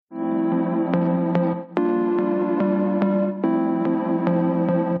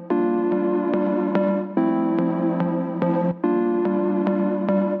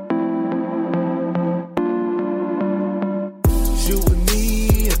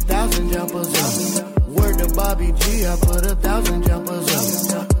Bobby G, I put 1,000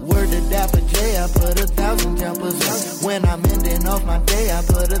 jumpers up. Word to Dapper J, I put 1,000 jumpers up. When I'm ending off my day, I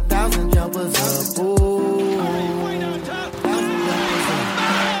put 1,000 jumpers up. Ooh.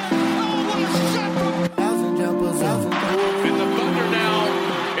 1,000 jumpers up. In the Thunder now,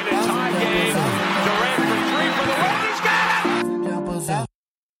 in a tie game. Durant for three for the win. He's got it! 1,000 jumpers up.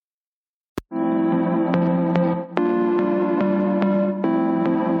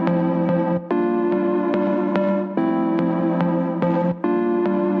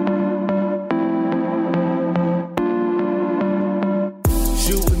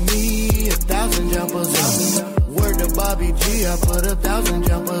 Bobby G, I put 1,000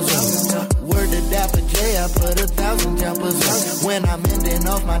 jumpers up. Word to Dapper J, I put 1,000 jumpers up. When I'm ending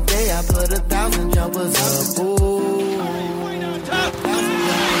off my day, I put 1,000 jumpers up. Ooh.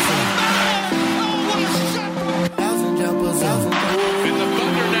 1,000 jumpers up. In the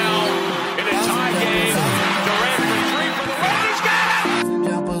Thunder now, in a tie game. Durant for three for the win. He's got it! 1,000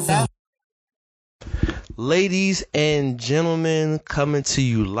 jumpers up. Ladies and gentlemen, coming to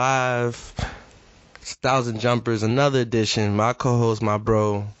you live. 1,000 Jumpers, another edition. My co-host, my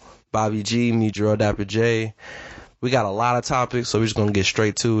bro, Bobby G, me, Gerald Dapper J. We got a lot of topics, so we're just going to get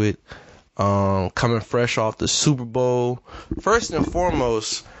straight to it. Coming fresh off the Super Bowl. First and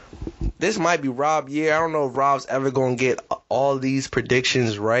foremost, this might be Rob year. I don't know if Rob's ever going to get all these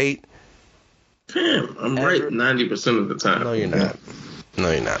predictions right. Damn, I'm right 90% of the time. No, you're not.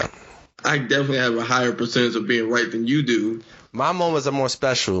 No, you're not. I definitely have a higher percentage of being right than you do. My moments are more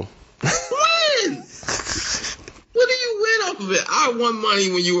special. When? What do you win off of it? I won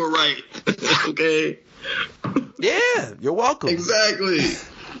money when you were right. Okay? Yeah, you're welcome. Exactly.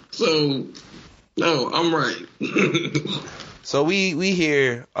 So, no, I'm right. So we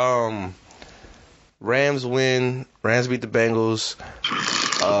hear Rams win. Rams beat the Bengals.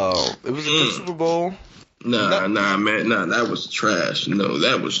 It was a good Super Bowl. Nah, man. Nah, that was trash. No,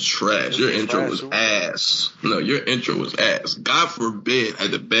 that was trash. Your intro was ass. No, your intro was ass. God forbid had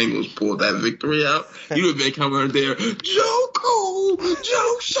the Bengals pulled that victory out. You would have been coming out there, Joe Cole,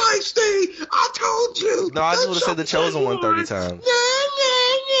 Joe Shiesty, I told you. No, I just would have said the Chosen one 30 times.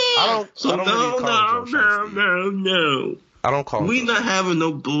 I don't really call him Joe Shiesty. No. I don't call him. We not having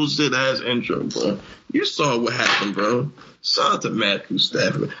no bullshit ass intro, bro. You saw what happened, bro. Shout out to Matthew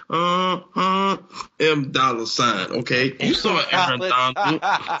Stafford. M dollar sign, okay? You saw Aaron Donald.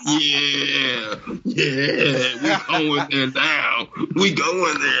 Yeah. We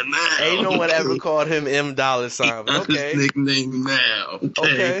going there now. Ain't no one ever called him M dollar sign. That's okay. his nickname now.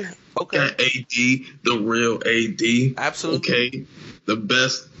 Okay. Got AD, the real AD. Absolutely. Okay. The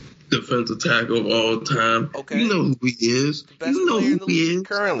best defensive tackle of all time. Okay. You know who he is. Best You know player in who the he league is.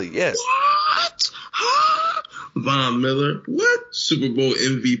 currently, yes. What? Huh? Von Miller. What? Super Bowl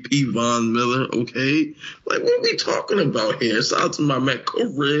MVP Von Miller, okay? Like, what are we talking about here? Shout out to my man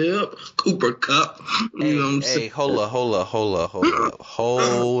Carib, Cooper Kupp. You know what I'm saying? Hold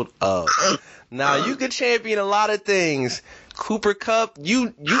up. Now, you could champion a lot of things. Cooper Kupp,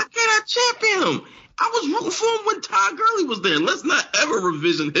 you... How can I champion him? I was rooting for him when Todd Gurley was there. Let's not ever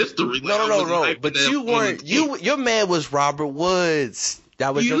revision history. No. But you weren't... Your man was Robert Woods.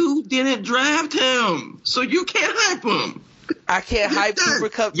 That was you didn't draft him, so you can't hype him. I can't hype Cooper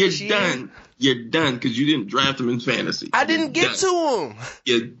Kupp this year. You're done because you didn't draft him in fantasy. I didn't get to him.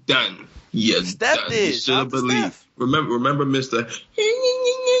 You're done. Steph did. You should have believed. Remember, Mr.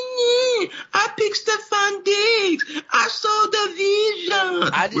 I picked Stephon Diggs. I saw the vision.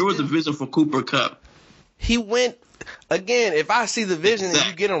 Where was the vision for Cooper Kupp? He went... Again, if I see the vision and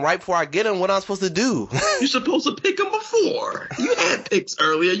you get him right before I get him, what am I supposed to do? You're supposed to pick him before. You had picks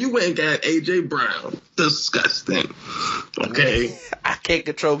earlier. You went and got A.J. Brown. Disgusting. Okay? I can't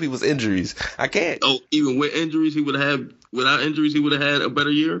control people's injuries. I can't. Oh, even with injuries, without injuries, he would have had a better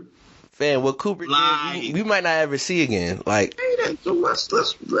year? Fan, what Cooper did, we might not ever see again. Like, hey, so let's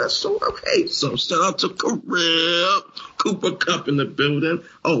okay. So shout out to Carib, Cooper Kupp in the building.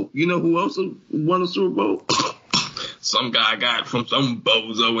 Oh, you know who else won the Super Bowl? Some guy got from some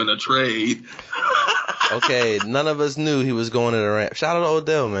bozo in a trade. Okay, none of us knew he was going to the Rams. Shout out to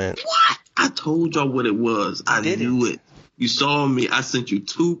Odell, man. What? I told y'all what it was. I knew it. You saw me. I sent you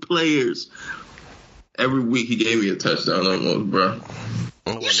 2 players. Every week he gave me a touchdown almost, bro.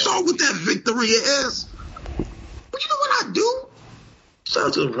 You saw what that victory is? But you know what I do? Shout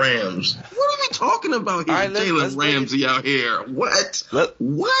out to the Rams. What are we talking about here? Right, Jalen Ramsey out here. What? Let's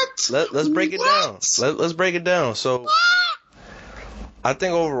break it down. Let's break it down. So, I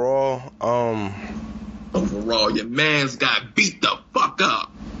think overall, your man's got beat the fuck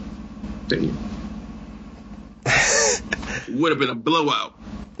up. Would have been a blowout.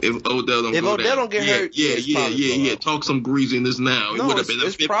 If Odell don't get hurt, yeah. Talk some greasiness now. No, it would have been a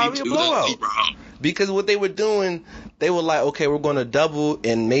 52-0. Because what they were doing, they were like, okay, we're going to double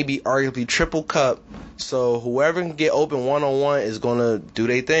and maybe arguably triple Kupp. So whoever can get open one-on-one is going to do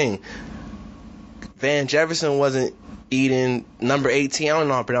their thing. Van Jefferson wasn't eating. Number 18, I don't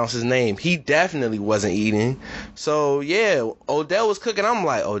know how to pronounce his name. He definitely wasn't eating. So, yeah, Odell was cooking. I'm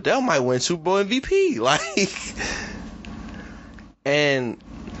like, Odell might win Super Bowl MVP. Like, and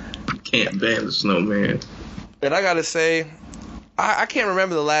can't ban the snowman. And I got to say, I can't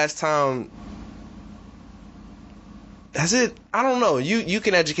remember the last time. That's it. I don't know. You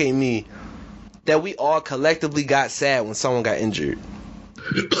can educate me that we all collectively got sad when someone got injured.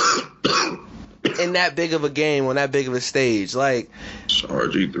 In that big of a game, on that big of a stage. Like,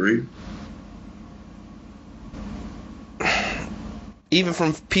 RG3. Even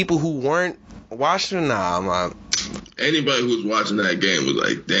from people who weren't watching, anybody who was watching that game was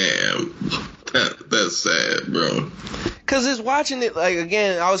like, damn, that's sad, bro. Because it's watching it, like,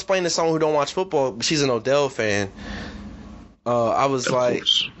 again, I was playing to someone who don't watch football, but she's an Odell fan. I was of like,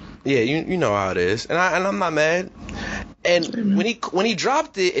 course. Yeah, you know how it is. And I'm not mad. And when he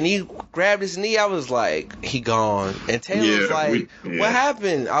dropped it and he grabbed his knee, I was like, he gone. And Taylor was like, what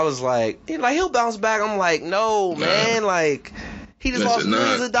happened? I was like, he'll bounce back. I'm like, no, man, like, he just lost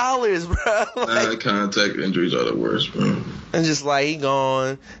millions of dollars, bro. Like, contact injuries are the worst, bro. And just like, he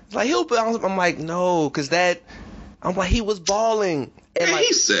gone. Like, he'll bounce. I'm like, no, because I'm like, he was balling. And like,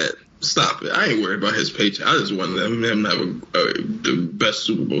 he said, stop it. I ain't worried about his paycheck. I just want him to have the best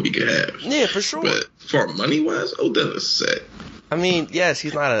Super Bowl he could have. Yeah, for sure. But for money-wise, Odell is set. I mean, yes,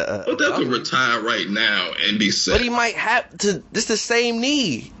 he's not Odell could retire right now and be set. But he might have to. This the same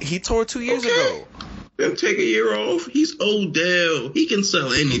knee he tore 2 years ago. Then take a year off. He's Odell. He can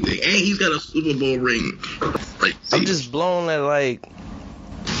sell anything. And he's got a Super Bowl ring. Like, I'm just blown that, like,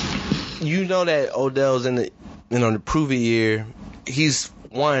 you know that Odell's in the prove it year. He's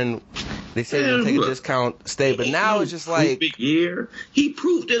won. They said he'll take a discount stay, but now it's just like big year. He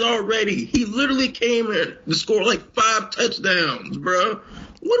proved it already. He literally came here to score like 5 touchdowns, bro.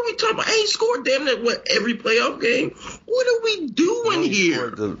 What are we talking about? He scored damn near every playoff game. What are we doing here?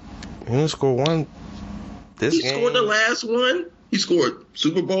 He didn't score one. He scored the last one. He scored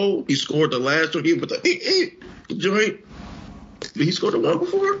Super Bowl. He scored the last one. He put the joint. Did he score the one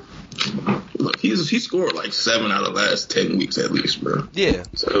before? Look, he scored like 7 out of the last 10 weeks at least, bro. Yeah.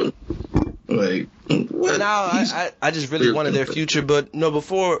 So, like, what? Now I just really wanted their future, but no,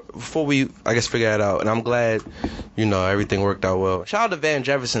 before we, I guess, figure that out, and I'm glad, everything worked out well. Shout out to Van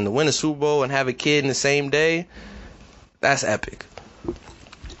Jefferson to win a Super Bowl and have a kid in the same day. That's epic.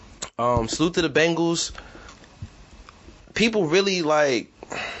 Salute to the Bengals. People really like,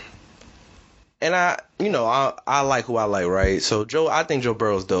 and I like who I like, right? So I think Joe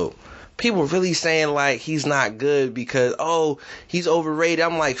Burrow's dope. People really saying like he's not good because he's overrated.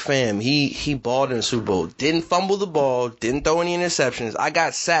 I'm like, fam, he balled in the Super Bowl. Didn't fumble the ball, didn't throw any interceptions. I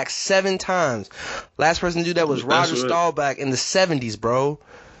got sacked 7 times. Last person to do that was Roger Staubach in the 70s, bro.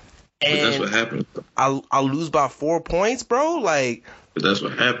 And that's what happens. I'll lose by 4 points, bro. Like, but that's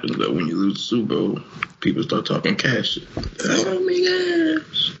what happens though when you lose the Super Bowl. People start talking cash. Oh my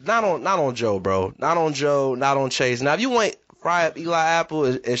gosh. Not on Joe, bro. Not on Joe. Not on Chase. Now, if you want fry up Eli Apple,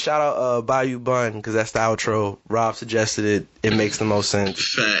 and shout out Bayou Bun, because that's the outro. Rob suggested it. It makes the most sense.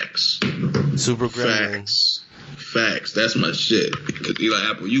 Facts. Super gremlin. Facts. That's my shit. Because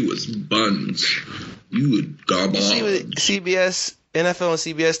Eli Apple, you was buns. You would garbage. You see what CBS, NFL and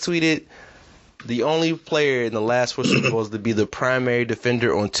CBS tweeted? The only player in the last 4 Super Bowls to be the primary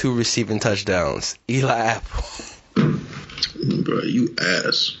defender on 2 receiving touchdowns. Eli Apple. Bro, you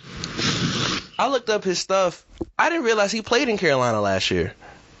ass. I looked up his stuff. I didn't realize he played in Carolina last year.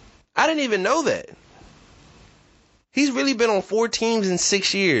 I didn't even know that. He's really been on 4 teams in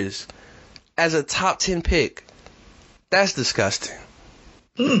 6 years as a top 10 pick. That's disgusting.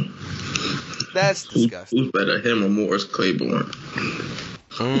 That's disgusting. Who's better, him or Morris Claiborne?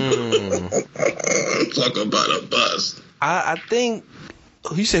 Talk about a bust. I think.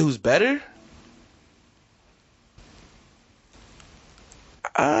 You say who's better?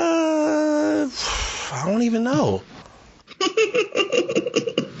 I don't even know.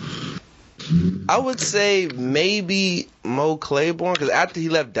 I would say maybe Mo Claiborne, because after he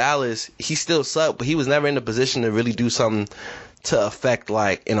left Dallas, he still sucked, but he was never in a position to really do something to affect,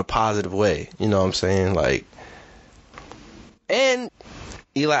 like, in a positive way. You know what I'm saying? Like, and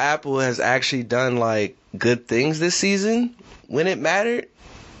Eli Apple has actually done, like, good things this season when it mattered.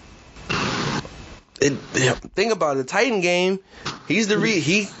 Think about it, the Titan game. He's the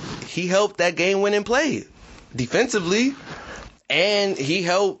he helped that game-winning play defensively, And he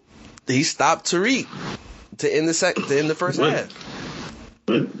stopped Tariq to end the first half.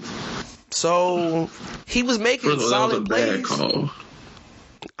 So he was making solid plays. That was a bad call.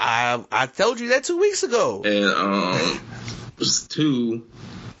 I told you that 2 weeks ago. And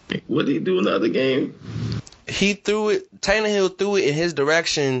what did he do in the other game? He threw it. Tannehill threw it in his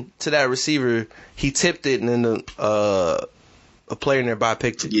direction to that receiver. He tipped it, and then a player nearby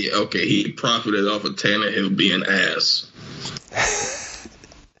picked it. Yeah, okay. He profited off of Tannehill being ass.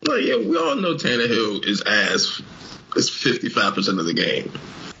 Well, yeah, we all know Tannehill is ass. It's 55% of the game.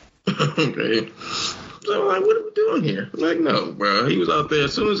 Okay. So I'm like, what are we doing here? I'm like, no, bro. He was out there.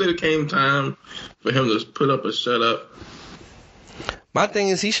 As soon as it came time for him to put up a shut up. My thing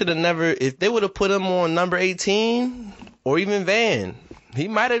is, he should have never. If they would have put him on number 18 or even Van, you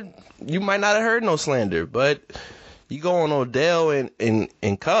might not have heard no slander. But you go on Odell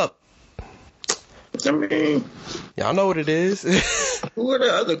and Cup. I mean, y'all know what it is. Who are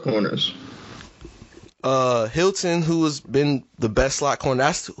the other corners? Hilton, who has been the best slot corner.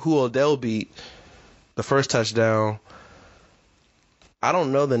 That's who Odell beat the first touchdown. I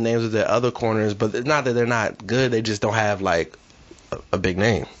don't know the names of their other corners, but it's not that they're not good. They just don't have like a big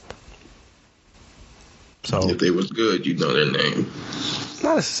name. So if they was good, you'd know their name.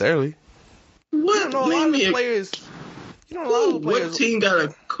 Not necessarily. What? You don't know a lot of the players. You know a lot of the players. What team got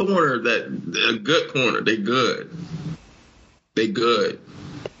a corner a good corner? They good. They good.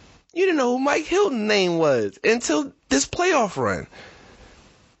 You didn't know who Mike Hilton's name was until this playoff run.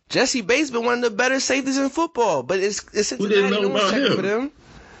 Jesse Bates been one of the better safeties in football, but it's Who didn't know about him? For them.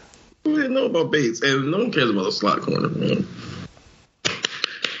 Who didn't know about Bates? And no one cares about a slot corner, man.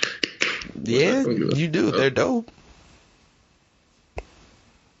 Yeah, you do. They're dope.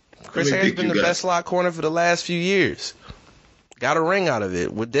 Chris Harris been the best slot corner for the last few years. Got a ring out of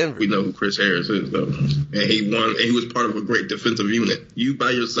it with Denver. We know who Chris Harris is, though. And he won, and he was part of a great defensive unit. You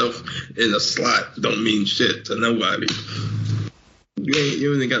by yourself in a slot don't mean shit to nobody.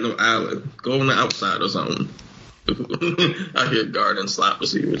 You ain't got no Allen. Go on the outside or something. Out here guarding slot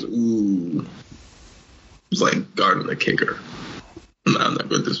receivers. Ooh. It's like guarding a kicker. No, I'm not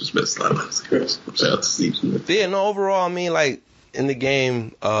going to disrespect slot receivers. Shout out to Steve Smith. Yeah, no, overall, I mean, like, in the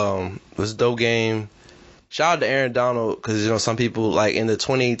game, it was a dope game. Shout out to Aaron Donald, because, you know, some people, like, in the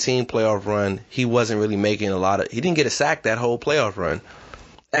 2018 playoff run, he wasn't really making he didn't get a sack that whole playoff run.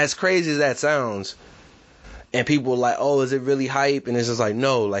 As crazy as that sounds, and people were like, oh, is it really hype? And it's just like,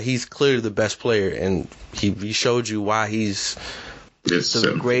 no, like, he's clearly the best player, and he showed you why he's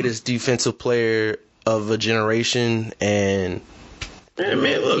the greatest defensive player of a generation, and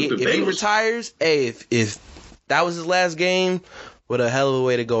man, look, if he retires, hey, if that was his last game, what a hell of a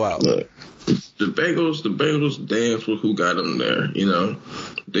way to go out. Look, the Bengals danced with who got them there. You know,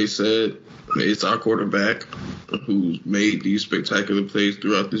 they said it's our quarterback who's made these spectacular plays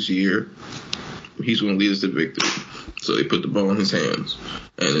throughout this year. He's going to lead us to victory. So they put the ball in his hands,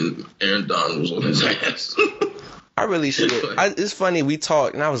 and then Aaron Donald was on his ass. I really should. It's funny, we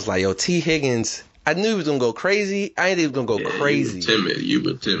talked, and I was like, yo, T. Higgins. I knew he was going to go crazy. I didn't think he was going to go crazy. You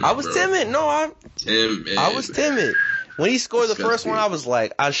were timid. I was timid. No, I was timid. When he scored the first one, I was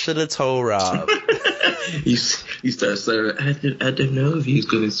like, I should have told Rob. You started saying, I don't know if he's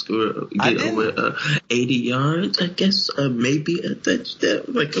going to score, get over 80 yards, I guess, maybe a touchdown.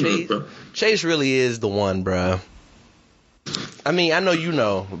 Like, come on, bro. Chase really is the one, bro. I mean, I know you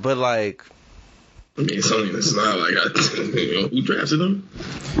know, but like. I mean, it's not like who drafted him?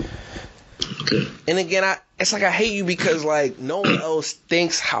 Okay. And again, it's like I hate you because like no one else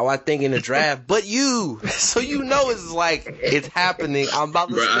thinks how I think in the draft, but you. So you know it's like it's happening. I'm about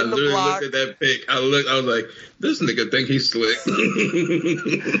to spin the block. I looked at that pick. I was like, this nigga think he's slick.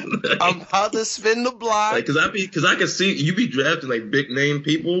 I'm about to spin the block. Like, cause I can see you be drafting like big name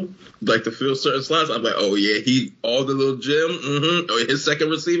people like to fill certain slots. I'm like, oh yeah, all the little Jim, or his second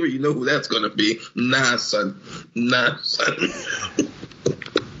receiver. You know who that's gonna be? Nah, son.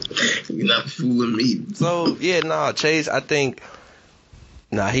 You're not fooling me. So, yeah, Chase, I think,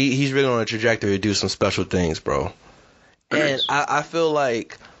 he's really on a trajectory to do some special things, bro. And I feel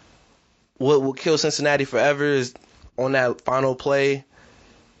like what will kill Cincinnati forever is on that final play,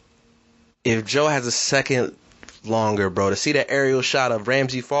 if Joe has a second longer, bro, to see that aerial shot of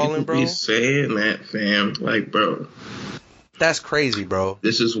Ramsey falling, bro. He's saying that, fam. Like, bro. That's crazy, bro.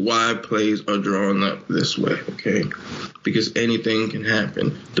 This is why plays are drawn up this way, okay? Because anything can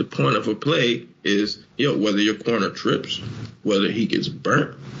happen. The point of a play is, whether your corner trips, whether he gets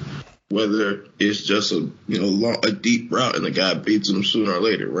burnt, whether it's just a deep route and the guy beats him sooner or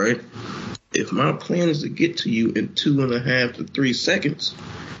later, right? If my plan is to get to you in 2.5 to 3 seconds,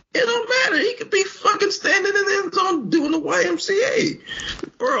 It don't matter. He could be fucking standing in the end zone doing the YMCA.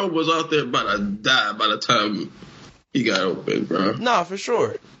 Burrow was out there about to die by the time he got open, bro. No, for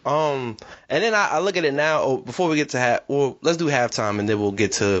sure. And then I look at it now. Before we get to let's do halftime, and then we'll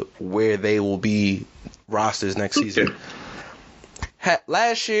get to where they will be rosters next season.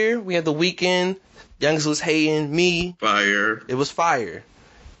 Last year we had The Weeknd. Youngest was hating me. Fire. It was fire.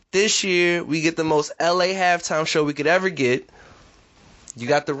 This year we get the most LA halftime show we could ever get. You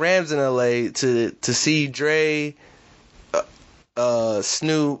got the Rams in LA to see Dre,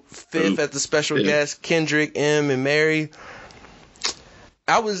 Snoop, Fifth as the special guest, Kendrick, M, and Mary.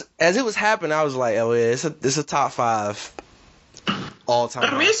 As it was happening, I was like, oh yeah, it's a top 5 all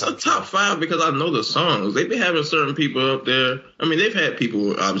time. I mean, it's a top 5 because I know the songs. They've been having certain people up there. I mean, they've had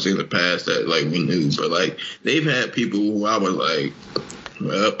people obviously in the past that like we knew, but like they've had people who I was like,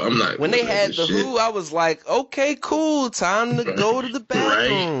 well, I'm not. When they had the Who, I was like, okay, cool, time to go to the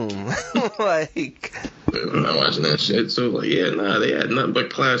bathroom. Like, I'm not watching that shit. So like, yeah, they had nothing but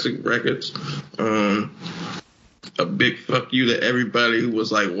classic records. A big fuck you to everybody who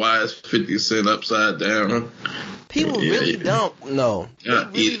was like, why is 50 Cent upside down? People really don't know.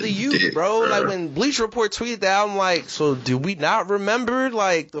 Really the youth, bro. Like when Bleacher Report tweeted that, I'm like, so do we not remember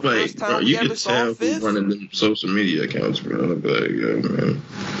like the first time we ever saw Fifth? You can running them social media accounts, bro. I'd be like, yo, man.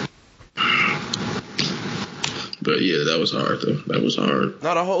 But yeah, that was hard though. That was hard.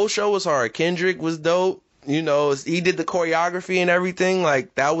 No, the whole show was hard. Kendrick was dope. You know, he did the choreography and everything.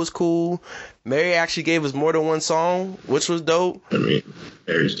 Like, that was cool. Mary actually gave us more than one song, which was dope. I mean,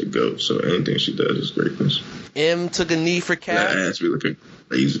 Mary's the GOAT, so anything she does is greatness. M took a knee for Cap. That ass be looking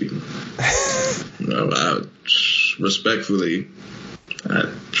crazy. No, I respectfully,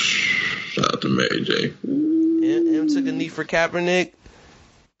 shout out to Mary J. M took a knee for Kaepernick.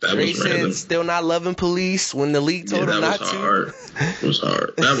 That Dre was random. said still not loving police when the league told him not to. It was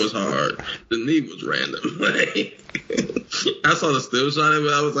hard. That was hard. The knee was random. I saw the still shot of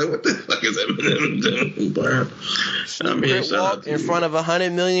it. I was like, what the fuck is Eminem doing? I mean, walk in front of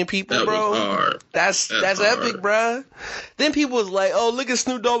 100 million people, that bro. Was hard. That's epic, bro. Then people was like, oh, look at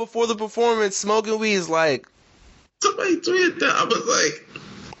Snoop Dogg before the performance smoking weed. Is like, somebody tweeted that. I was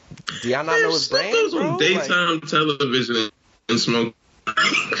like, do y'all not know his brain, bro? bro? On daytime television and smoke.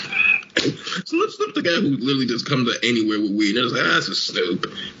 Snoop's the guy who literally just comes to anywhere with weed. And it's like, that's a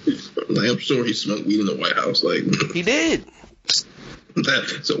Snoop. Like, I'm sure he smoked weed in the White House. Like, he did.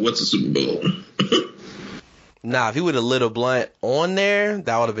 So what's the Super Bowl? Nah, if he would have lit a blunt on there,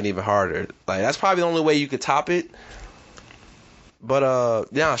 that would have been even harder. Like, that's probably the only way you could top it. But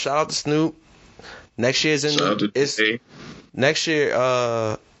yeah, shout out to Snoop. Next year's in next year.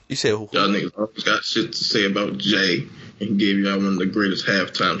 You said who? Y'all niggas always got shit to say about Jay. And gave y'all one of the greatest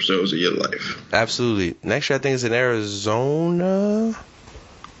halftime shows of your life. Absolutely. Next year, I think it's in Arizona.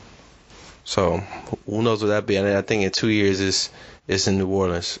 So, who knows what that be? I think in 2 years, it's in New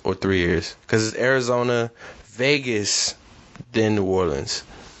Orleans. Or 3 years. Because it's Arizona, Vegas, then New Orleans.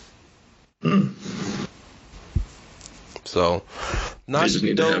 So, not just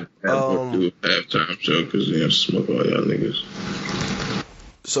need to have do a halftime show because they have to smoke all y'all niggas.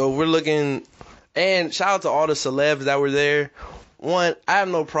 So, we're looking... And shout out to all the celebs that were there. One, I have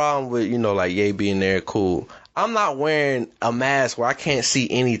no problem with, like Ye being there, cool. I'm not wearing a mask where I can't see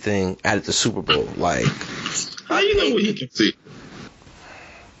anything at the Super Bowl. Like, how you know what he can see?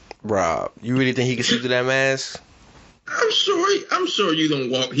 Rob, you really think he can see through that mask? I'm sure you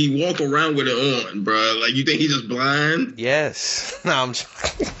don't walk. He walk around with it on, bro. Like, you think he's just blind? Yes. No, I'm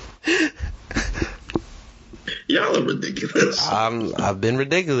Y'all are ridiculous. I've been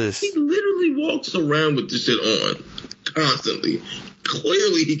ridiculous. He literally walks around with this shit on constantly.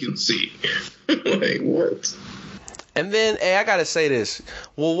 Clearly he can see. Like, what? And then, hey, I gotta say this.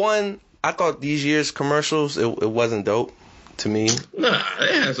 Well, one, I thought these year's commercials, it wasn't dope to me. Nah,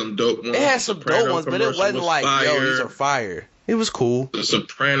 it had some dope ones. It had some dope ones, but it wasn't like, fire. Yo, these are fire. It was cool. The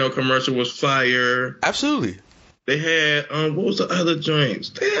Soprano commercial was fire. Absolutely. They had, what was the other joints?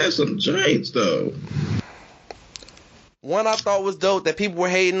 They had some joints, though. One I thought was dope that people were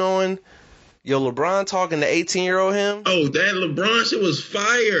hating on. Yo, LeBron talking to 18-year-old him. Oh, that LeBron shit was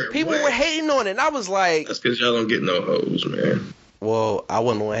fire. People were hating on it, and I was like... That's because y'all don't get no hoes, man. Well, I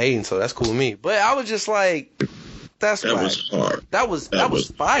wasn't on hating, so that's cool with me. But I was just like... That was hard. That was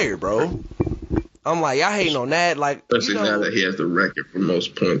fire, bro. I'm like, y'all hating on that. Like, especially now that he has the record for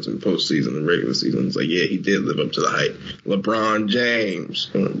most points in postseason and regular season. It's like, yeah, he did live up to the hype. LeBron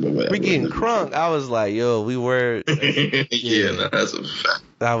James. We getting crunk. I was like, yo, we were. Yeah, no, that's a fact.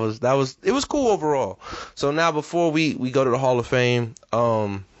 That was. It was cool overall. So now before we go to the Hall of Fame,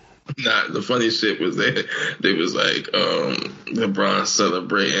 Nah, the funny shit was they was like LeBron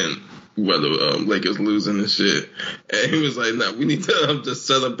celebrating whether Lakers losing and shit, and he was like, "Nah, we need to just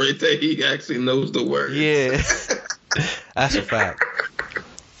celebrate that he actually knows the words." Yeah, that's a fact.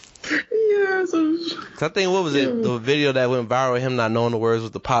 Yeah, so I think what was it? The video that went viral, him not knowing the words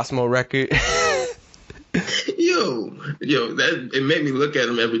was the Pop Smoke record. Yo, that it made me look at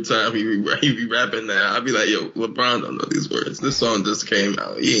him every time he be rapping now. I'd be like, yo, LeBron don't know these words. This song just came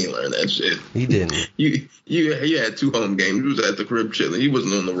out. He ain't learned that shit. He didn't. You had 2 home games. He was at the crib chilling. He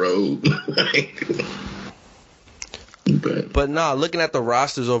wasn't on the road. But nah, looking at the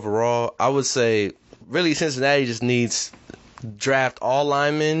rosters overall, I would say really Cincinnati just needs draft all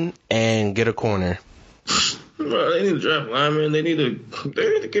linemen and get a corner. Well, they need to draft linemen. They need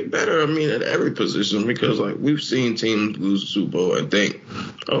to get better. I mean, at every position, because like we've seen teams lose the Super Bowl and think,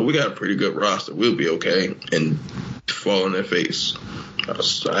 oh, we got a pretty good roster, we'll be okay, and fall on their face.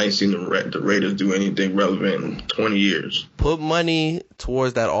 I ain't seen the Raiders do anything relevant in 20 years. Put money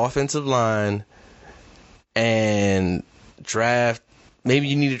towards that offensive line and draft. Maybe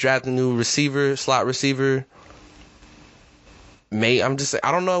you need to draft a new receiver, slot receiver. I'm just saying,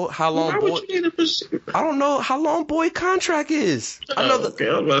 I don't know how long. I don't know how long Boyd contract is. Okay, I was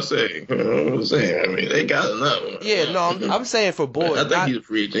about to say. I mean, they got enough. Yeah, no, I'm saying for Boyd. I think he's a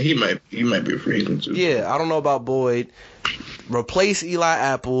free agent. He might be a free agent too. Yeah, I don't know about Boyd. Replace Eli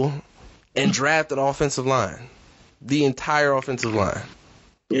Apple and draft an offensive line, the entire offensive line.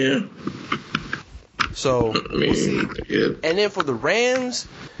 Yeah. So we'll see. Yeah. And then for the Rams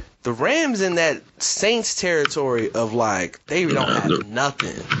in that Saints territory of like they don't have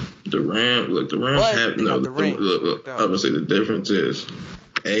nothing. The Rams have no. Look, I'm gonna say the difference is,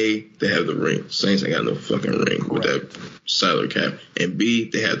 A, they have the ring. Saints ain't got no fucking ring with that salary cap, and B,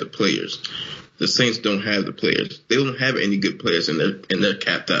 they have the players. The Saints don't have the players. They don't have any good players, and they're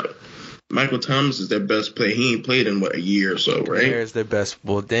capped out. Michael Thomas is their best player. He ain't played in a year or so, right? Kamara's their best.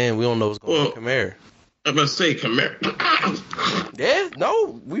 Well, damn, we don't know what's going on with Kamara. I'm about to say Kamara. Yeah,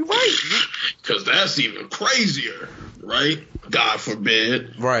 no, we right. Because that's even crazier, right? God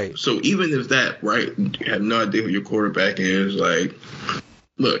forbid. Right. So even if that, right, you have no idea who your quarterback is, like,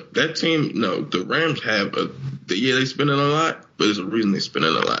 look, that team, no, the Rams have they spending a lot, but there's a reason they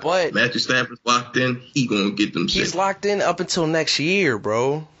spending a lot. But Matthew Stafford's locked in, he gonna get them He's locked in up until next year,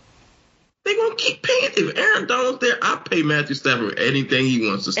 bro. They gonna keep paying. If Aaron Donald's there, I pay Matthew Stafford anything he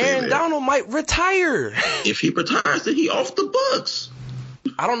wants to stay there. Aaron Donald might retire. If he retires, then he off the books.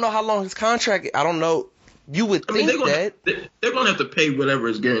 I don't know how long his contract. I don't know. You would think they're gonna have to pay whatever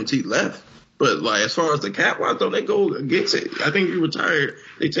is guaranteed left. But like as far as the cap wise, don't they go against it? I think if you retire,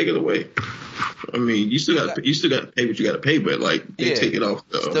 they take it away. I mean, you still got to pay what you got to pay, but like they take it off.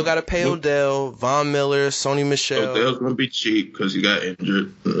 Still got to pay Odell, Von Miller, Sony Michel. Odell's gonna be cheap because he got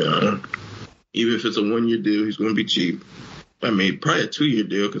injured. Even if it's a 1-year deal, he's gonna be cheap. I mean, probably a 2-year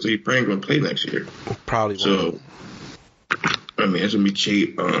deal because he's probably gonna play next year. Probably. So, I mean, it's gonna be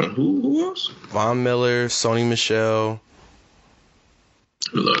cheap. Who else? Von Miller, Sony Michel.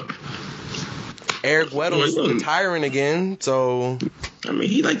 Look. Eric Weddle's retiring again, so. I mean,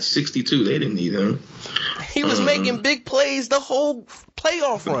 he like 62. They didn't need him. He was making big plays the whole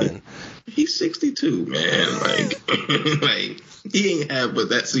playoff run. He's 62, man. Like he ain't have but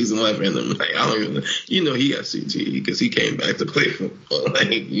that season left in him. Like I don't even, he got CTE because he came back to play football.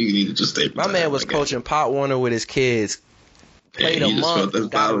 Like you need to just stay. My man was coaching Pop Warner with his kids. Played a month and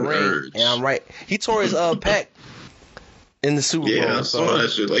got a ring. And I'm right. He tore his pec in the Super Bowl. Yeah, I saw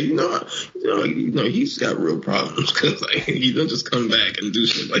that shit. Like he's got real problems because like you don't just come back and do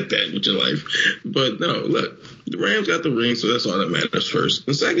shit like that with your life. But no, look, the Rams got the ring, so that's all that matters first.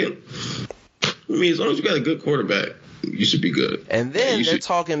 And second, I mean, as long as you got a good quarterback, you should be good. And then they're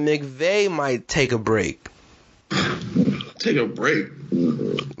talking McVay might take a break. Take a break?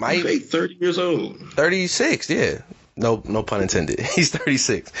 McVay 30 years old. 36, yeah. No pun intended. He's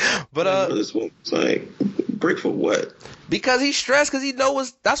 36. But this one's like break for what? Because he's stressed because he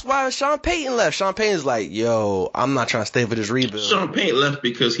knows that's why Sean Payton left. Sean Payton's like, yo, I'm not trying to stay for this rebuild. Sean Payton left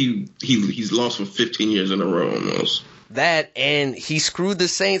because he's lost for 15 years in a row almost. That and he screwed the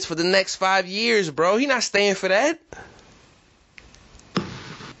Saints for the next 5 years, bro. He's not staying for that.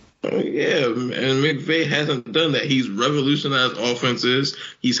 Oh, yeah, and McVay hasn't done that. He's revolutionized offenses.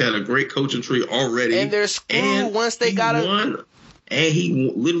 He's had a great coaching tree already. And they're screwed once they got won. And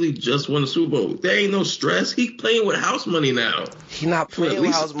he literally just won the Super Bowl. There ain't no stress. He's playing with house money now. He's not playing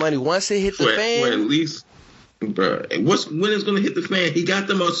with house money. Once it hit the fan. For at least, bro. When it's going to hit the fan? He got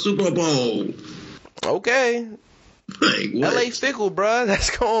them a Super Bowl. Okay. Like, what? LA fickle, bro.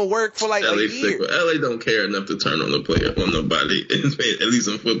 That's gonna work for like LA a year. fickle. LA don't care enough to turn on the player on nobody, at least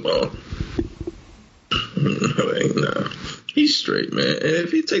in football. Like, nah. He's straight, man. And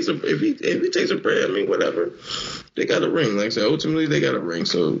if he takes a break, I mean, whatever. They got a ring. Like I said, ultimately they got a ring,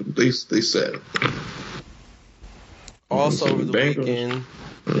 so they set. Also over the weekend.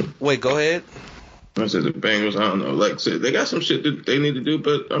 Wait, go ahead. I said the Bengals, I don't know. Like I said, they got some shit that they need to do,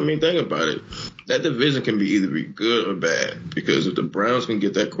 but I mean, think about it. That division can be either be good or bad, because if the Browns can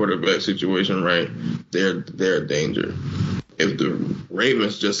get that quarterback situation right, they're a danger. If the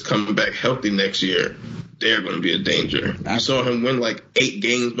Ravens just come back healthy next year, they're going to be a danger. You saw him win like 8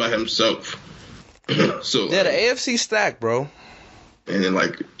 games by himself. So yeah, the AFC stacked, bro. And then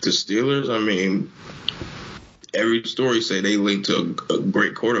like the Steelers, I mean, every story say they linked to a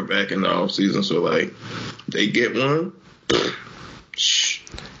great quarterback in the offseason. So like, they get one.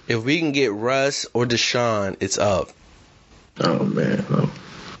 If we can get Russ or Deshaun, it's up. Oh man, no.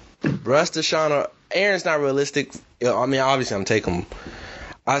 Russ, Deshaun, or Aaron's not realistic. I mean, obviously I'm taking him.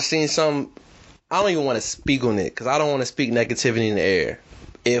 I've seen some. I don't even want to speak on it because I don't want to speak negativity in the air.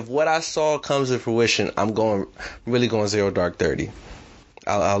 If what I saw comes to fruition, I'm really going 0 dark 30.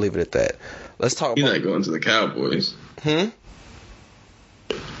 I'll leave it at that. Let's talk. You're not going to the Cowboys.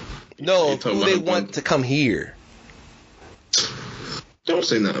 No, who they want to come here. Don't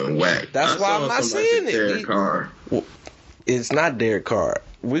say nothing whack. That's why I'm not saying it. Derek Carr. Well, it's not Derek Carr.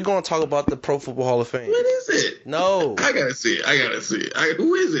 We're going to talk about the Pro Football Hall of Fame. What is it? No. I got to see it.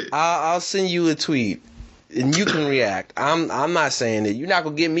 Who is it? I'll send you a tweet, and you can react. I'm not saying it. You're not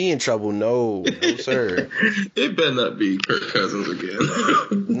going to get me in trouble. No, sir. It better not be Kirk Cousins again.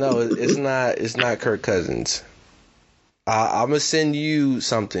 No, it's not. It's not Kirk Cousins. I'm going to send you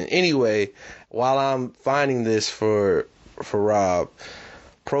something. Anyway, while I'm finding this for Rob,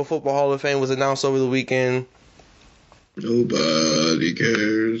 Pro Football Hall of Fame was announced over the weekend. Nobody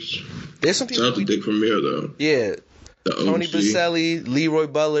cares. There's some people. Shout out to Dick Vermeer, though. Yeah. Tony Baselli, Leroy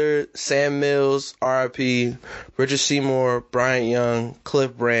Butler, Sam Mills, R.I.P., Richard Seymour, Bryant Young,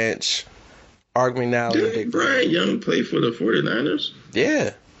 Cliff Branch, Art McNally. Did Bryant Young play for the 49ers?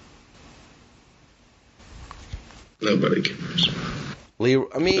 Yeah. Nobody cares.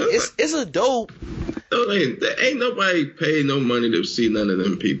 I mean, it's a dope. No, ain't nobody paid no money to see none of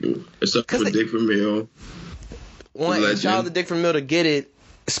them people except for Dick Vermeer. Shout out to Dick Vermeer to get it,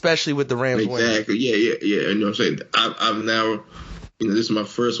 especially with the Rams winning. Exactly. Yeah. You know what I'm saying? I've now, this is my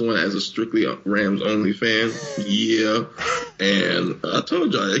first one as a strictly Rams only fan. Yeah. And I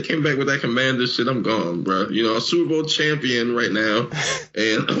told y'all, they came back with that Commander shit. I'm gone, bro. A Super Bowl champion right now.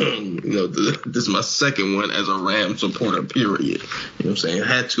 And, this is my second one as a Rams supporter, period. You know what I'm saying? I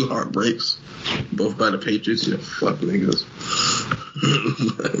had 2 heartbreaks, both by the Patriots. Yeah, fuck niggas.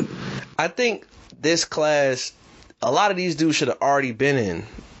 I think this class, a lot of these dudes should have already been in.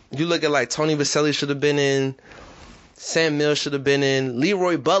 You look at like Tony Baselli should have been in. Sam Mills should have been in.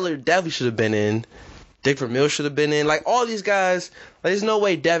 Leroy Butler definitely should have been in. Dick Vermeer should have been in. Like, all these guys, like, there's no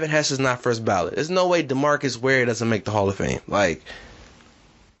way Devin Hess is not first ballot. There's no way DeMarcus Ware doesn't make the Hall of Fame. Like,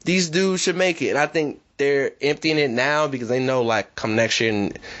 these dudes should make it. And I think they're emptying it now because they know, like, come next year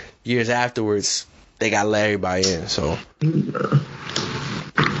and years afterwards, they got to let everybody in. So they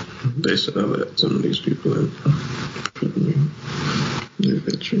should have let some of these people in.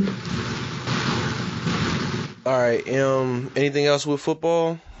 All right. Anything else with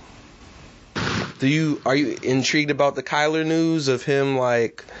football? Are you intrigued about the Kyler news of him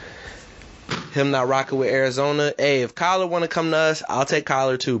not rocking with Arizona? Hey, if Kyler want to come to us, I'll take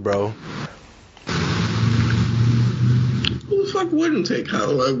Kyler too, bro. Who the fuck wouldn't take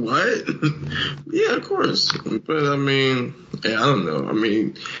Kyler? Like, what? Yeah, of course. But I mean, I don't know. I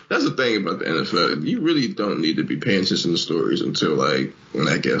mean, that's the thing about the NFL. You really don't need to be paying attention to stories until I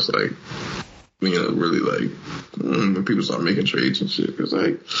guess really when people start making trades and shit. Because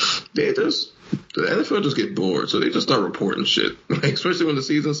the NFL just get bored, so they just start reporting shit. Especially when the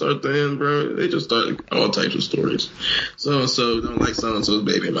season starts to end, bro. They just start all types of stories. So don't like so-and-so's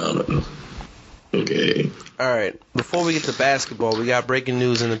baby mama. Okay. All right. Before we get to basketball, we got breaking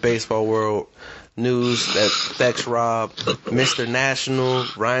news in the baseball world. News that affects Rob. Mr. National,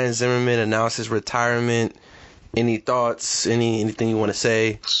 Ryan Zimmerman announced his retirement. Any thoughts? Anything you want to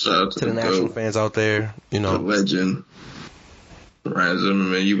say to the National fans out there? The legend. Ryan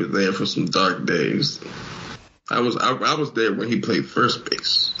Zimmerman, you were there for some dark days. I was there when he played first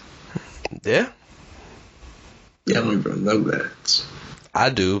base. Yeah? Yeah, I don't even know that. I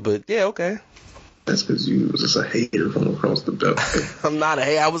do, but yeah, okay. That's because you was just a hater from across the belt. I'm not a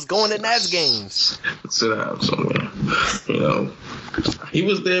hater. I was going to Nats games. Sit down somewhere. He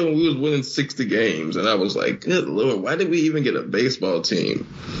was there when we was winning 60 games, and I was like, good Lord, why did we even get a baseball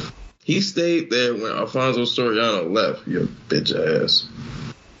team? He stayed there when Alfonso Soriano left, your bitch ass.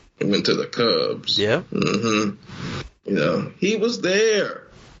 He went to the Cubs. Yeah. Mm-hmm. You know, he was there.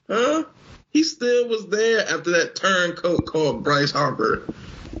 Huh? He still was there after that turncoat called Bryce Harper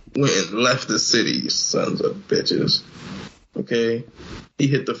went and left the city, you sons of bitches. Okay? He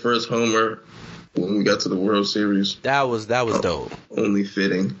hit the first homer when we got to the World Series. That was dope. Only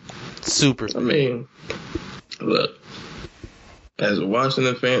fitting. Super. I mean, look, as a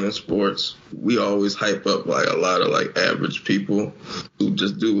Washington fan in sports, we always hype up like a lot of like average people who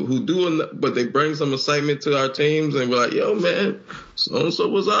but they bring some excitement to our teams, and we're like, yo man, so and so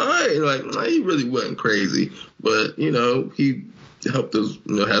was alright. Like, nah, he really wasn't crazy, but you know, he helped us,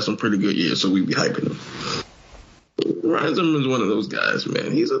 you know, have some pretty good years, so we be hyping him. Ryan Zimmerman's one of those guys,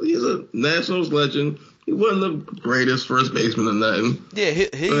 man. He's a Nationals legend. He wasn't the greatest first baseman or nothing. Yeah,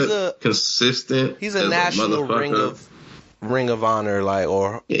 he's consistent. He's a national Ring of Honor, like,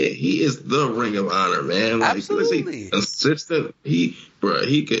 or yeah, he is the Ring of Honor, man. Like, absolutely consistent. He could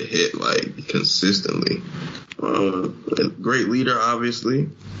hit like consistently. A great leader, obviously.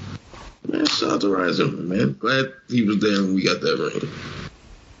 Man, shout out to Ryan Zimmerman, man. Glad he was there when we got that ring.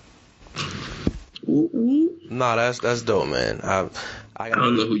 Ooh. No, that's dope, man. I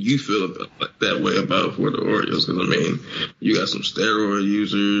don't know who you feel about that way about for the Orioles, because I mean, you got some steroid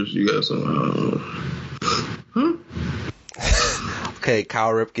users, you got some. Okay,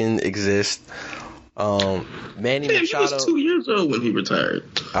 Cal Ripken exists. Manny Machado. He was 2 years old when he retired.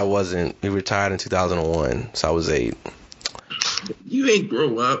 I wasn't. He retired in 2001, so I was 8. You ain't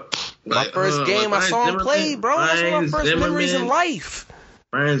grow up. My first game, I saw him play, bro. Those were my first memories in life.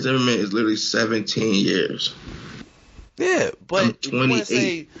 Ryan Zimmerman is literally 17 years. Yeah, but if you want to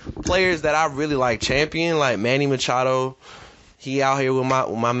say players that I really like champion, like Manny Machado, he out here with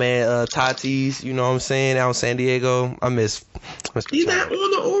my man Tatis, you know what I'm saying, out in San Diego. I miss He's not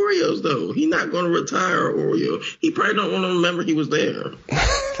on the Orioles, though. He's not going to retire an Oriole. He probably don't want to remember he was there.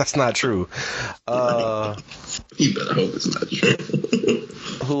 That's not true. He better hope it's not true.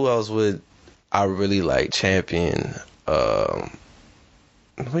 Who else would I really like champion?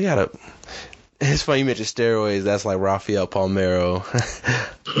 It's funny you mentioned steroids. That's like Rafael Palmeiro.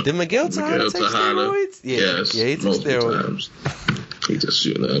 Did Miguel Tejada take steroids? Yes, he took steroids. He just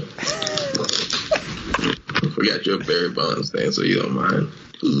shooting up. Forgot you're a Barry Bonds fan, so you don't mind.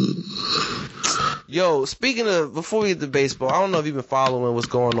 Yo, speaking of, before we get to baseball, I don't know if you've been following what's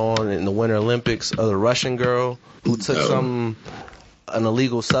going on in the Winter Olympics of the Russian girl who took an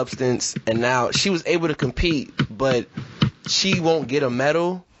illegal substance, and now she was able to compete, but she won't get a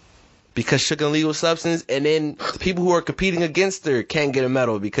medal because she took an illegal substance, and then the people who are competing against her can't get a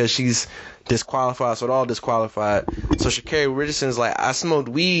medal because she's disqualified, so they're all disqualified. So Sha'Carri Richardson's like, I smoked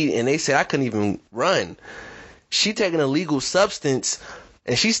weed, and they said I couldn't even run. She taking an illegal substance,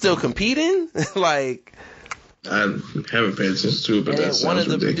 and she's still competing? Like, I haven't paid attention to it, but that sounds ridiculous. One of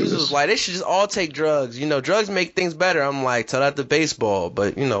the producers was like, they should just all take drugs. You know, drugs make things better. I'm like, tell that to baseball,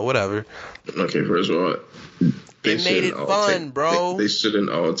 but, you know, whatever. Okay, first of all, It made it fun, bro. They shouldn't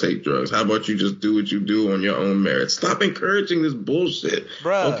all take drugs. How about you just do what you do on your own merit? Stop encouraging this bullshit,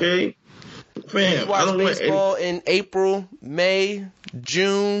 bro. Okay, fam. Watch baseball in April, May,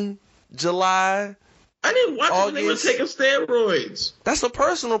 June, July. I didn't watch it when they were taking steroids. That's a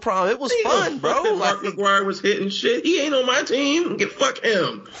personal problem. It was fun, bro. Mark McGwire was hitting shit. He ain't on my team. Fuck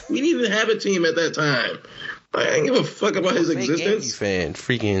him. We didn't even have a team at that time. I didn't give a fuck about his existence. Yankee fan,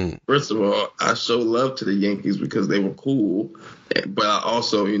 freaking. First of all, I show love to the Yankees because they were cool, but I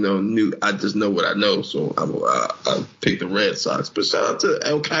also, knew I just know what I know, so I picked the Red Sox. But shout out to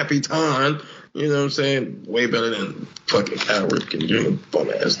El Capitan, you know what I'm saying? Way better than fucking Cal Ripken, you bum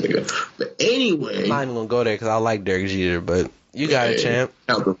ass nigga. But anyway, I'm not even gonna go there because I like Derek Jeter, but you got it, champ.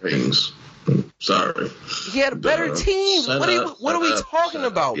 Count the rings. Sorry. He had a better team. What are we talking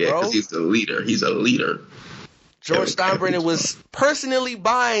about, bro? Yeah, because he's the leader. He's a leader. George Steinbrenner was personally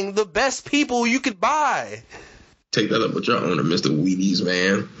buying the best people you could buy. Take that up with your owner, Mr. Wheaties,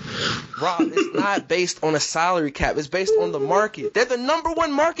 man. Rob, it's not based on a salary cap. It's based on the market. They're the number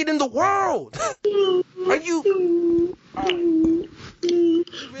one market in the world. Are you...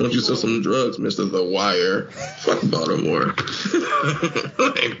 Don't you sell some drugs, Mr. The Wire? Fuck Baltimore.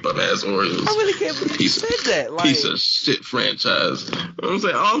 Bum-ass Orioles. I really can't believe you said that. Piece of shit franchise. All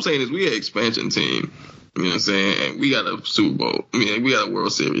I'm saying is we an expansion team. You know what I'm saying? And we got a Super Bowl. I mean, we got a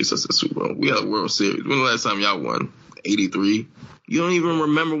World Series. That's a Super Bowl. We got a World Series. When the last time y'all won? 83? You don't even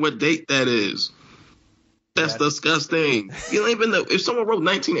remember what date that is. That's disgusting. You don't even know. If someone wrote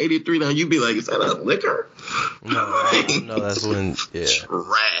 1983 down, you'd be like, is that a liquor? No, that's when, yeah.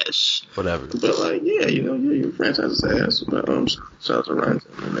 Trash. Whatever. But, like, yeah, you know, your franchise is ass. But, shout out to Ryan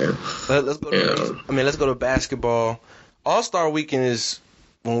Zimmerman, man. Let's go to basketball. All-Star Weekend is,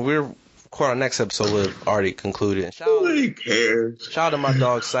 when we're recording our next episode, we've already concluded. Who cares? Shout out to my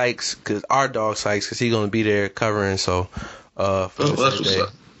dog Sykes, because he's going to be there covering, so, for that's what's up.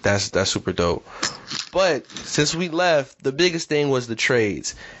 That's super dope. But since we left, the biggest thing was the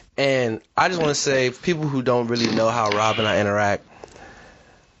trades. And I just want to say, for people who don't really know how Rob and I interact,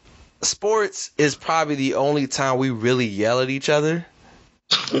 sports is probably the only time we really yell at each other.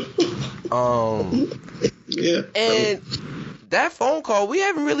 Yeah. And that phone call, we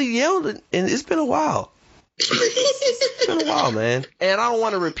haven't really yelled, and it's been a while. It's been a while, man. And I don't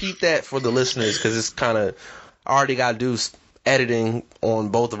want to repeat that for the listeners, because it's kind of, I already got to do editing on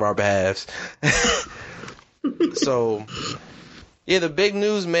both of our behalves. So, yeah, the big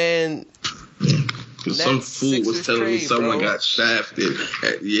news, man. Some fool was telling me someone got shafted.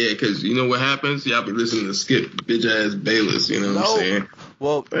 Yeah, because you know what happens? Y'all be listening to Skip bitch ass Bayless. You know what I'm saying?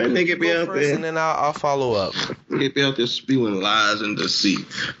 Well, nigga be out there, and then I'll follow up. Nigga be out there spewing lies and deceit.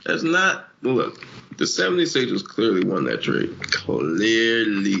 That's not. Look, the 76ers clearly won that trade.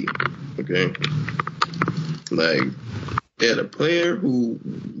 Clearly, okay. Like, they had a player who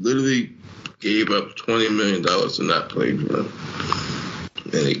literally gave up $20 million to not play for them,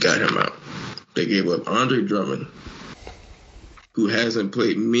 and they got him out. They gave up Andre Drummond, who hasn't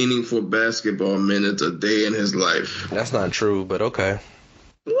played meaningful basketball minutes a day in his life. That's not true, but okay.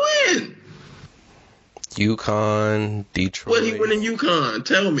 When? UConn, Detroit. What he win in UConn?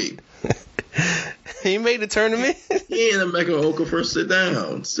 Tell me. He made the tournament? He ain't a Emeka Okafor. Sit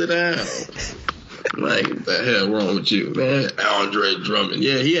down. Like, what the hell wrong with you, man? Andre Drummond.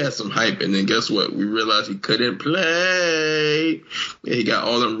 Yeah, he had some hype, and then guess what? We realized he couldn't play. Yeah, he got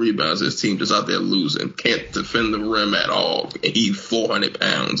all them rebounds. His team just out there losing. Can't defend the rim at all. And he's 400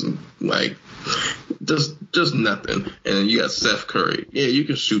 pounds. And, like, just nothing. And then you got Seth Curry. Yeah, you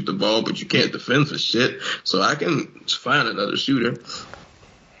can shoot the ball, but you can't defend for shit. So I can find another shooter.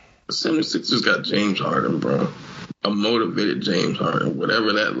 The 76ers got James Harden, bro. A motivated James Harden,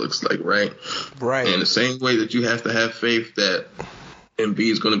 whatever that looks like, right? Right. And the same way that you have to have faith that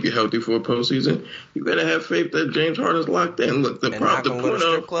Embiid is going to be healthy for a postseason, you better have faith that James Harden's locked in. Look, the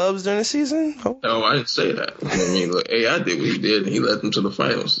strip clubs during the season? Oh. No, I didn't say that. I mean, look, AI did what he did, and he led them to the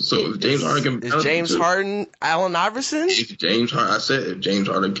finals. So if James Harden can, is James Harden Allen Iverson? If James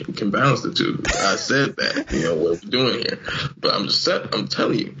Harden can balance the two, I said that. You know what we're doing here, but I'm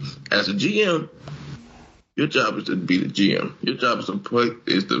telling you, as a GM. Your job is to be the GM. Your job is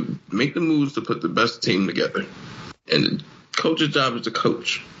to make the moves to put the best team together. And the coach's job is to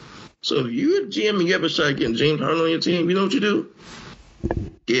coach. So if you're a GM and you have a shot at getting James Harden on your team, you know what you do?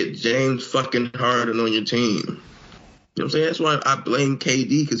 Get James fucking Harden on your team. You know what I'm saying? That's why I blame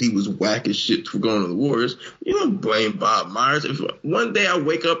KD, because he was whack as shit for going to the Warriors. You don't blame Bob Myers. If one day I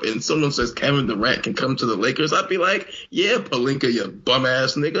wake up and someone says Kevin Durant can come to the Lakers, I'd be like, yeah, Pelinka, you bum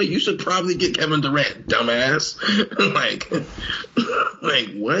ass nigga. You should probably get Kevin Durant, dumbass.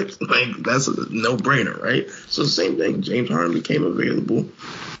 like what? Like, that's a no-brainer, right? So the same thing. James Harden became available.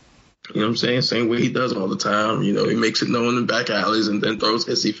 You know what I'm saying? Same way he does all the time. You know, he makes it known in back alleys and then throws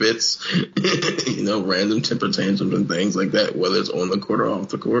hissy fits, you know, random temper tantrums and things like that, whether it's on the court or off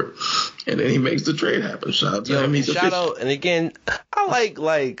the court. And then he makes the trade happen. Shout out to him. And again, I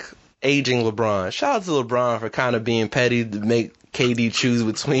like aging LeBron. Shout out to LeBron for kind of being petty to make KD choose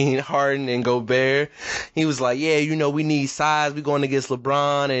between Harden and Gobert. He was like, yeah, you know, we need size. We're going against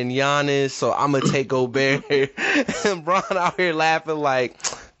LeBron and Giannis, so I'm going to take Gobert. And LeBron out here laughing like,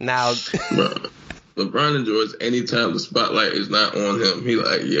 now. LeBron enjoys any time the spotlight is not on him. He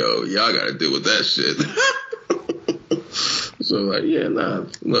like, yo, y'all got to deal with that shit. So, like, yeah, nah,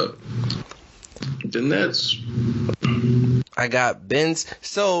 look. The Nets. I got Ben's.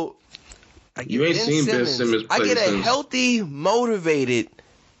 So, you ain't seen Ben Simmons play. I get a healthy, motivated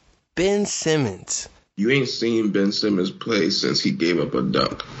Ben Simmons. You ain't seen Ben Simmons play since he gave up a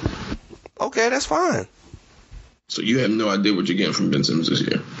dunk. Okay, that's fine. So you have no idea what you're getting from Ben Simmons this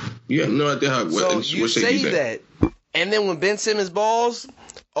year. You have no idea what you say that. And then when Ben Simmons balls,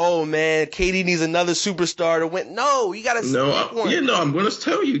 oh man, KD needs another superstar to win. No, you gotta stick one. Yeah, no, I'm gonna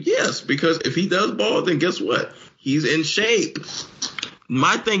tell you, yes, because if he does ball, then guess what? He's in shape.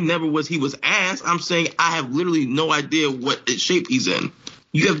 My thing never was he was ass. I'm saying I have literally no idea what shape he's in.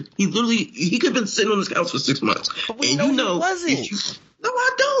 He could have been sitting on his couch for 6 months. But we know he wasn't. No, I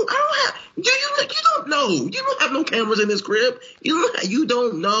don't. You don't know. You don't have no cameras in this crib. You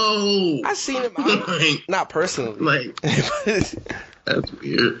don't know. I seen him. Not personally. That's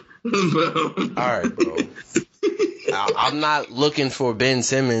weird. All right, bro. I'm not looking for Ben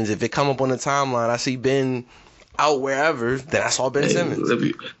Simmons. If it come up on the timeline, I see Ben out wherever, then I saw Ben Simmons.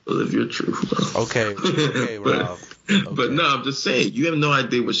 Live your truth, bro. Okay, Rob. Okay. But no, I'm just saying, you have no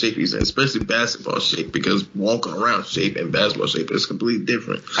idea what shape he's in, especially basketball shape, because walking around shape and basketball shape is completely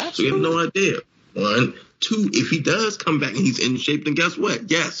different. Absolutely. So you have no idea. 1, 2, if he does come back and he's in shape, then guess what?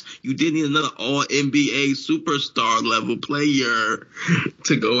 Yes, you did need another all-NBA superstar level player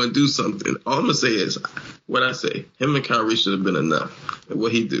to go and do something. All I'm going to say is, what I say, him and Kyrie should have been enough. And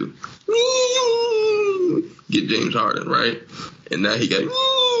what he do? Get James Harden, right? And now he got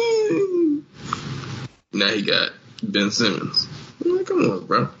Ben Simmons. Come on,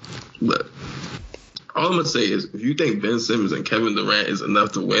 bro. But all I'm going to say is, if you think Ben Simmons and Kevin Durant is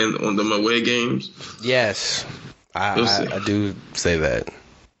enough to win on them away games, yes, I do say that.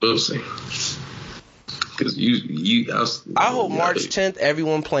 We'll see. Because I hope March 10th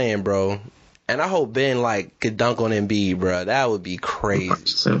everyone playing, bro. And I hope Ben could dunk on Embiid, bro. That would be crazy.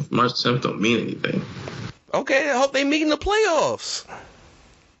 March 10th don't mean anything. Okay, I hope they meet in the playoffs.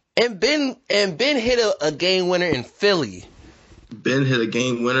 And Ben hit a game winner in Philly. Ben hit a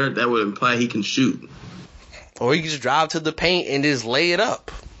game winner, that would imply he can shoot. Or he can just drive to the paint and just lay it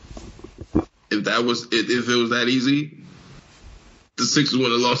up. If it was that easy, the Sixers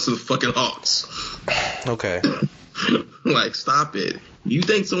would have lost to the fucking Hawks. Okay. Stop it. You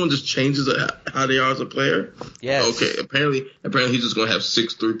think someone just changes how they are as a player? Yes. Okay, apparently he's just going to have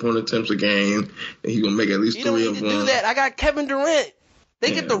 6 3-point attempts a game, and he's going to make at least 3 of them. You don't need to do that. I got Kevin Durant.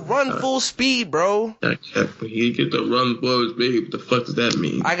 They get to run full speed, bro. He get to run full speed. What the fuck does that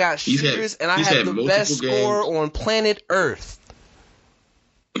mean? I got shooters, and I have the best scorer on planet Earth.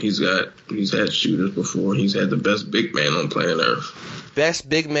 He's had shooters before. He's had the best big man on planet Earth. Best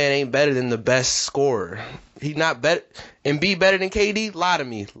big man ain't better than the best scorer. He not better. And be better than KD? Lie to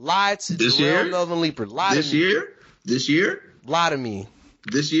me. Lie to Jarrell Melvin Leaper. Lie to me. This year? Lie to me.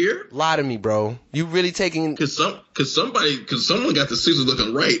 This year? Lie to me, bro. You really taking... Cause someone got the Sixers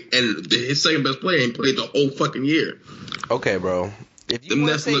looking right, and his second best player ain't played the whole fucking year. Okay, bro. If you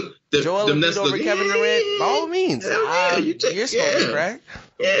want to say Joel Embiid over Kevin Durant, by all means, you're smoking crack.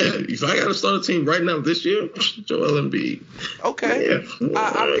 Yeah, if I got to start a team right now this year, Joel Embiid. Okay. Yeah.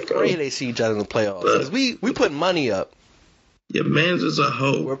 I pray they see each other in the playoffs. Because we put money up. Your man's is a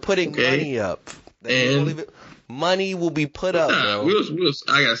hoe. We're putting money up. Money will be put up, bro.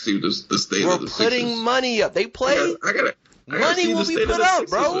 I gotta see the state of the Sixers. We're putting money up. They play. Money will be put up,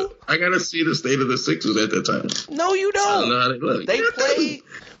 bro. I gotta see the state of the Sixers at that time. No, you don't. I don't know how they look. They play.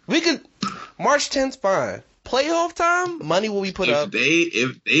 We could. March 10th's fine. Playoff time, money will be put up.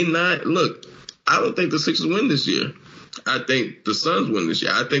 If they not look, I don't think the Sixers win this year. I think the Suns win this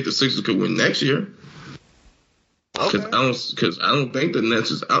year. I think the Sixers could win next year. Okay. Because I don't think the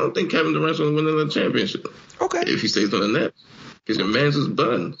Nets I don't think Kevin Durant's going to win another championship. Okay. If he stays on the Nets. Because your man's is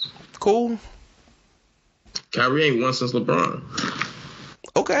buns. Cool. Kyrie ain't won since LeBron.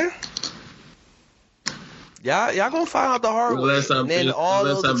 Okay. Y'all gonna find out the hard way. And then all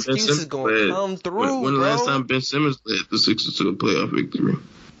those excuses gonna come through, When the last time Ben Simmons led the Sixers to a playoff victory?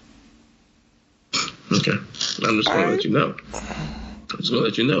 Okay. I'm just going to let you know.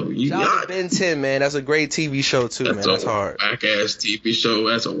 Shout out to Ben 10, man. That's a great TV show, too, man. That's hard. Whack-ass TV show.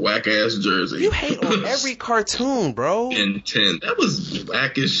 That's a whack-ass jersey. You hate on every cartoon, bro. Ben 10. That was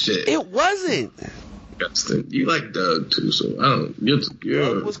whack as shit. It wasn't. You like Doug, too, so I don't...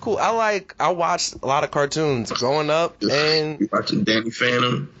 Doug was cool. I watched a lot of cartoons growing up, and... You watching Danny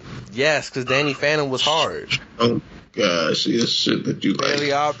Phantom? Yes, because Danny Phantom was hard. Oh, gosh. See, this shit that you like.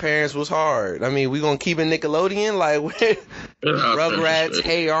 Fairly Odd Parents was hard. I mean, we gonna keep it Nickelodeon? Rugrats,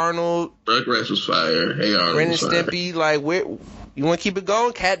 Hey Arnold. Rugrats was fire. Hey Arnold Ren and Stimpy. You want to keep it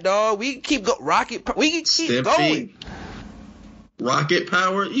going? Cat Dog. We can keep We can keep Stimpy. Going. Rocket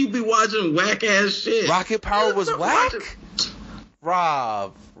Power? You be watching whack ass shit. Rocket Power was whack?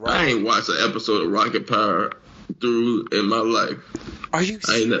 Rob. I ain't watched an episode of Rocket Power through in my life. Are you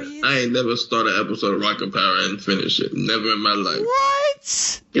serious? I ain't never started an episode of Rocket Power and finish it. Never in my life.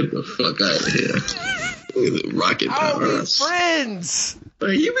 What? Get the fuck out of here. Rocket Power. Our friends.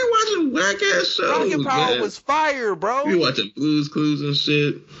 Like, you be watching whack ass shows. Rocket Power was fire, bro. You be watching Blue's Clues and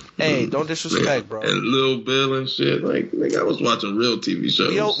shit. Hey, don't disrespect, bro. And Lil Bill and shit. Like, nigga, I was watching real TV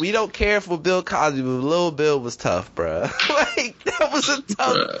shows. We don't care for Bill Cosby, but Lil Bill was tough, bro. That was a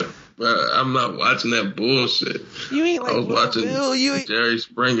tough. Bro, I'm not watching that bullshit. You ain't like I was watching Bill, Jerry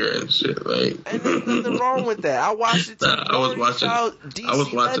Springer and shit. Like, and there's nothing wrong with that. I watched it. I was watching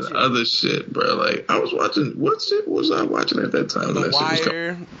Legend. other shit, bro. Like, I was watching what shit was I watching at that time? The that Wire. Shit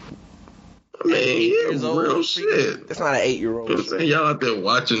was I mean, yeah, real shit. That's not an 8-year-old. You know what I'm saying? Y'all out there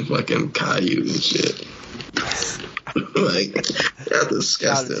watching fucking Caillou and shit. Like, y'all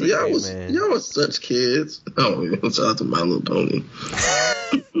disgusting. Y'all was such kids. Oh, shout out to My Little Pony.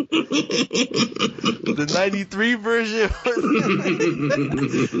 The 93 version.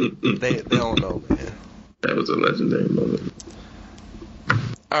 they don't know, man. That was a legendary moment.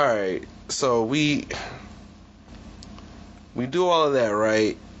 All right, so we do all of that,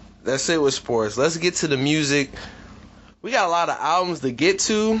 right? That's it with sports. Let's get to the music. We got a lot of albums to get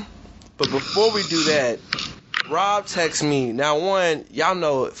to, but before we do that, Rob texted me. Now, one, y'all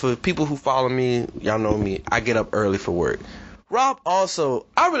know, for people who follow me, y'all know me, I get up early for work. Rob also,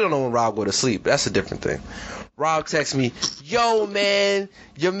 I really don't know when Rob go to sleep. That's a different thing. Rob texts me, yo, man,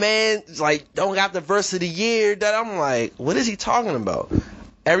 your man, like, don't got the verse of the year. That I'm like, what is he talking about?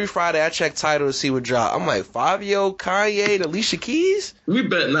 Every Friday, I check Tidal to see what drop. I'm like, Fabio, Kanye, and Alicia Keys? We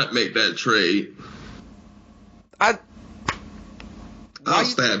better not make that trade. I'll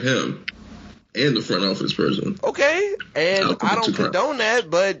stab him and the front office person. Okay, and I don't condone that,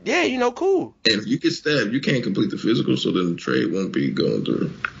 but yeah, you know, cool. And if you get stabbed, you can't complete the physical, so then the trade won't be going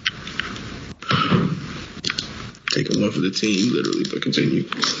through. Taking one for the team, literally, but continue.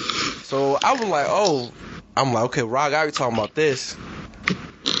 So I was like, I'm like, okay, Rob, I be talking about this.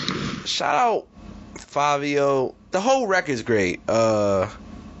 Shout out Fabio. The whole record's great. Fabio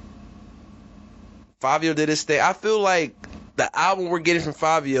did his thing. I feel like the album we're getting from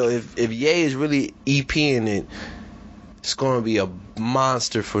Fabio, if Ye is really EPing it, it's going to be a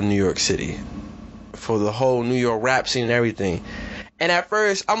monster for New York City, for the whole New York rap scene and everything. And at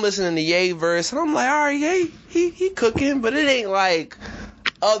first, I'm listening to Ye verse, and I'm like, all right, Ye, he cooking, but it ain't like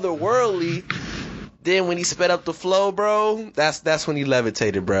otherworldly. Then when he sped up the flow, bro, that's when he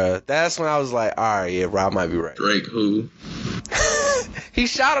levitated, bro. That's when I was like, all right, yeah, Rob might be right. Drake who? He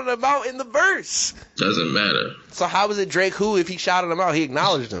shouted him out in the verse. Doesn't matter. So how was it Drake who if he shouted him out? He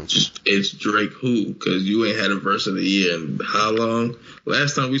acknowledged him. It's Drake who, because you ain't had a verse of the year in how long?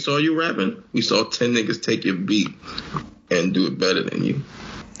 Last time we saw you rapping, we saw 10 niggas take your beat and do it better than you.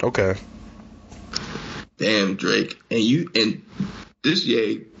 Okay. Damn, Drake. And this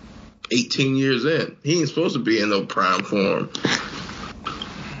Ye, 18 years in, he ain't supposed to be in no prime form.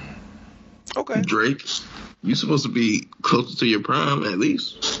 Okay. Drake, you supposed to be closer to your prime at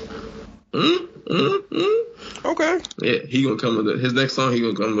least. Okay. Yeah, he gonna come with his next song. He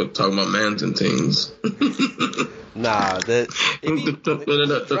gonna come with talking about mans and things. Nah, that if he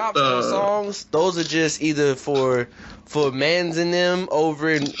drops those songs, those are just either for mans and them over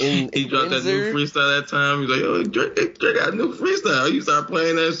in he dropped Windsor. That new freestyle that time. He's like, oh, Drake got a new freestyle. You start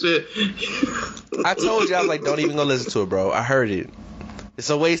playing that shit. I told you, I was like, don't even go listen to it, bro. I heard it. It's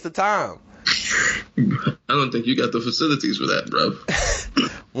a waste of time. I don't think you got the facilities for that, bro.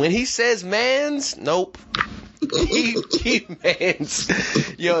 When he says mans, nope. He mans.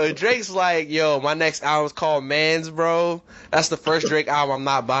 Yo, Drake's like, yo, my next album's called Mans, bro. That's the first Drake album I'm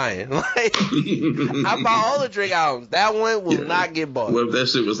not buying. Like, I buy all the Drake albums. That one will not get bought. What if that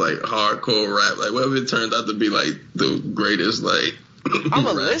shit was like hardcore rap? Like, what if it turned out to be like the greatest, like, I'm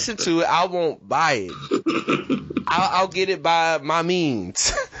gonna listen to it. I won't buy it. I'll get it by my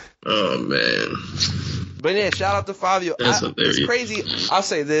means. Oh man. But yeah, shout out to Fabio. It's crazy. I'll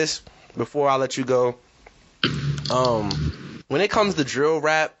say this before I let you go. When it comes to drill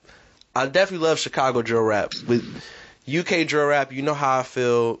rap, I definitely love Chicago drill rap. With UK drill rap, you know how I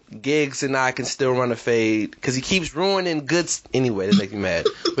feel. Giggs and I can still run a fade because he keeps ruining goods anyway. That makes me mad.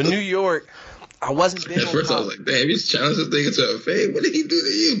 But New York, I wasn't big on At first, I was like, damn, he's challenged this nigga to a fade. What did he do to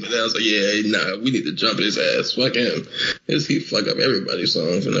you? But then I was like, yeah, nah, we need to jump his ass. Fuck him. He fuck up everybody's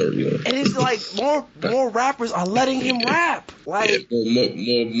songs and everything. And it's like more rappers are letting him rap. Like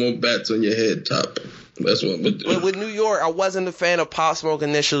more bats on your head, top. That's what. But with New York, I wasn't a fan of Pop Smoke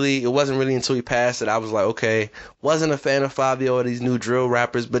initially. It wasn't really until he passed that I was like, okay. Wasn't a fan of Fabio or these new drill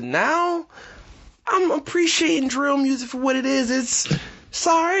rappers. But now, I'm appreciating drill music for what it is. It's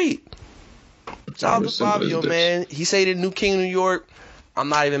alright. Shout out to Fabio, man. He say the new king of New York. I'm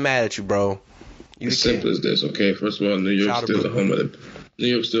not even mad at you, bro. It's simple as this, okay? First of all, New York's still the home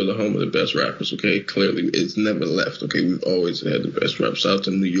of the best rappers, okay? Clearly, it's never left, okay? We've always had the best rappers. Shout out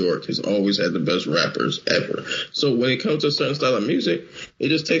to New York has always had the best rappers ever. So when it comes to a certain style of music, it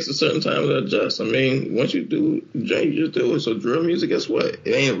just takes a certain time to adjust. I mean, once you do, you just do it. So drill music, guess what?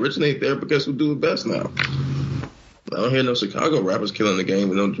 It ain't originate there, but guess who do it best now? I don't hear no Chicago rappers killing the game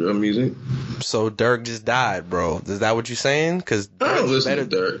with no drill music. So Dirk just died, bro. Is that what you're saying? Because I don't listen to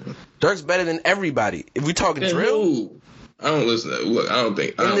Dirk. Dirk's better than everybody. If we talking drill, who? I don't listen to that. Look, I don't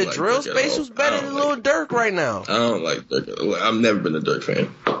think. In the drill space, who's better than Lil Durk right now? I don't like Dirk. Look, I've never been a Dirk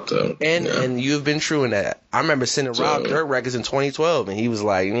fan. So, and you've been true in that. I remember sending Rob Dirk records in 2012, and he was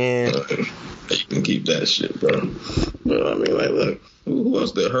like, "Yeah, you can keep that shit, bro." But I mean, like, look, who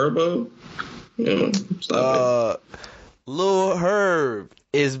else did Herbo? Stop it. Lil Herb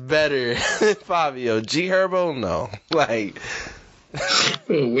is better than Fabio. G Herbo, no. Like,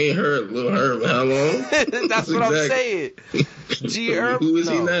 we ain't heard Lil Herb in how long? That's what I'm saying. G Herbo, who is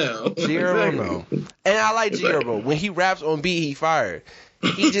he now? G Herbo, no. And I like G Herbo. When he raps on beat, he fired.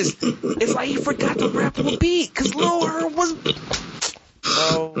 He just, it's like he forgot to rap on beat because Lil Herb was.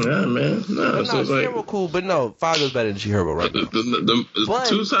 Bro. Yeah, man. No, so G Herbo cool, but no, Fabio's better than G Herbo right now. But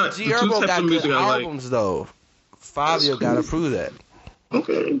G Herbo got good albums though. Fabio got to prove that.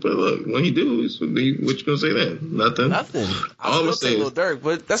 Okay, but look, when he do, what you gonna say then? Nothing. I'm gonna say Lil Durk,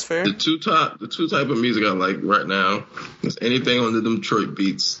 but that's fair. The two type of music I like right now is anything on the Detroit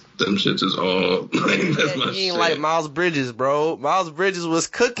beats. Them shits is all like that's my shit. He ain't like Miles Bridges, bro. Miles Bridges was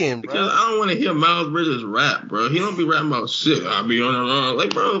cooking, bro. Because I don't want to hear Miles Bridges rap, bro. He don't be rapping about shit. I be on and on.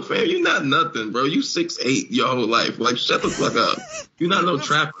 Like, bro, fam, you not nothing, bro. You 6'8" your whole life. Like, shut the fuck up. You not no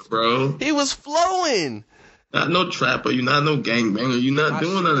trapper, bro. He was flowing. Not no trapper. You not no gangbanger. You not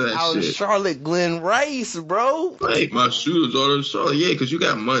doing none of that out shit. Of Charlotte Glen Rice, bro. Like, my shooters all in Charlotte. Yeah, because you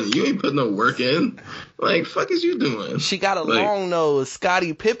got money. You ain't put no work in. Like, fuck is you doing? She got a long nose.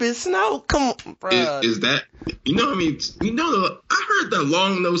 Scottie Pippen. No, come on, bro. Is that, you know what I mean? You know, I heard the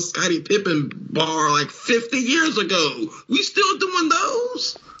long nose Scottie Pippen bar like 50 years ago. We still doing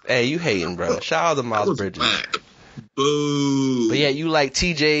those? Hey, you hating, bro. Shout out to Miles Bridges. Back. Boo. But yeah, you like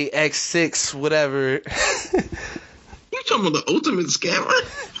TJ X6, whatever. You talking about the ultimate scammer?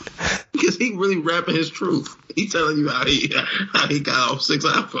 Because he really rapping his truth. He telling you how he got off 6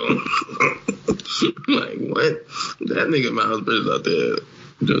 iPhones. Like, what? That nigga Miles Bridges out there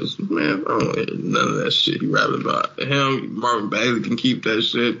just, man, I don't hear none of that shit he rapping about. Him, Marvin Bagley can keep that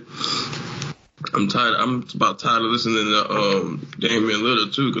shit. I'm about tired of listening to Damian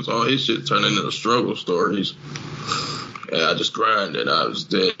Lillard too, because all his shit turned into struggle stories. And I just grinded. I was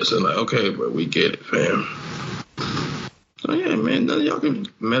dead. So like, okay, but we get it, fam. So yeah, man, none of y'all can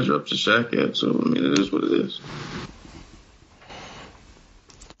measure up to Shaq yet. So I mean, it is what it is.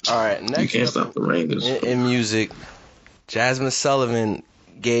 All right, next you can't stop the rain. In music, Jasmine Sullivan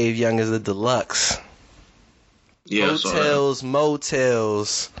gave Youngers a deluxe. Yeah, hotels,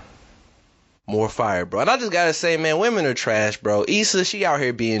 motels. More fire, bro. And I just gotta say, man, women are trash, bro. Issa, she out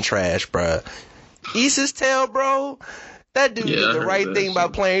here being trash, bro. Issa's tail, bro. That dude did the right thing by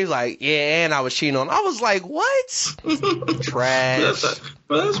playing. He's like, yeah, and I was cheating on. I was like, what? Trash.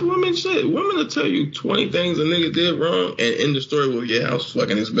 But that's women shit. Women will tell you 20 things a nigga did wrong, and in the story with your house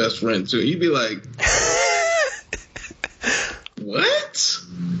fucking his best friend too. You'd be like, what?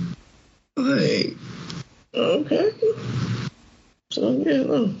 Like, okay. So yeah,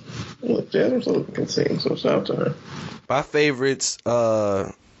 no. Look, Jasmine Sullivan can sing, so shout out to her. My favorites,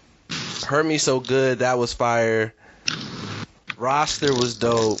 Hurt Me So Good, that was fire. Roster was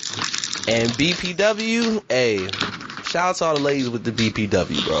dope. And BPW, hey, shout out to all the ladies with the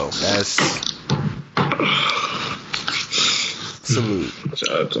BPW, bro. That's salute.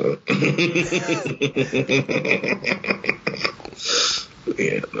 Shout out to them.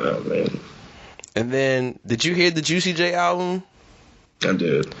 Yeah, no, man. And then, did you hear the Juicy J album? I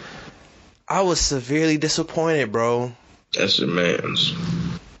did. I was severely disappointed, bro. That's your man's.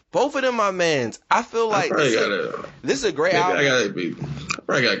 Both of them my mans. I feel like this is a great album. I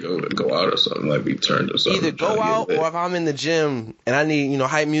probably gotta go out or something, like be turned or something. Either go out, or if I'm in the gym and I need,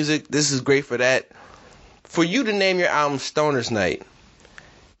 hype music, this is great for that. For you to name your album Stoner's Night,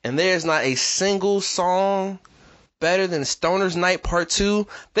 and there's not a single song better than Stoner's Night Part 2.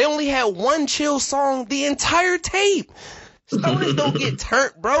 They only had one chill song the entire tape. Stoners don't get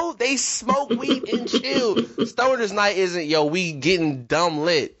turned, bro. They smoke weed and chill. Stoner's Night isn't, we getting dumb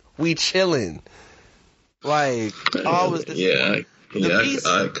lit. We chilling. Like, always the beats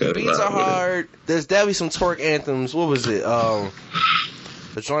are hard. There's definitely some twerk anthems. What was it? The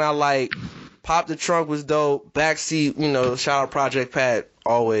joint I like, Pop the Trunk was dope. Backseat, shout out Project Pat,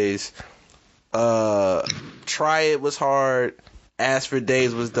 always. Try It was hard. Ask for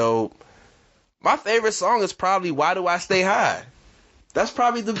Days was dope. My favorite song is probably Why Do I Stay High? That's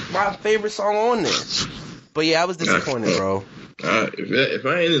probably my favorite song on there. But yeah, I was disappointed, bro. If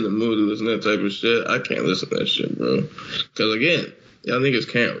I ain't in the mood to listen to that type of shit, I can't listen to that shit, bro. Because again, y'all niggas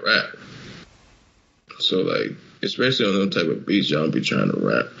can't rap. So like, especially on those type of beats, y'all be trying to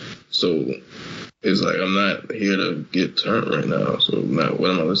rap. So it's like I'm not here to get turned right now. So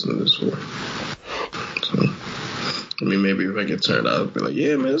what am I listening to this for? So I mean, maybe if I get turned out, I'll be like,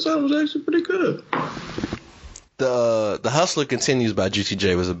 yeah, man, this album was actually pretty good. The Hustler Continues by Juicy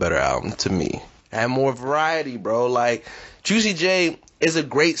J was a better album to me. Had more variety, bro. Like, Juicy J is a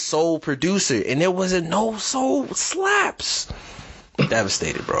great soul producer, and there wasn't no soul slaps.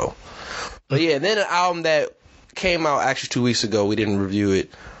 Devastated, bro. But yeah, then an album that came out actually 2 weeks ago, we didn't review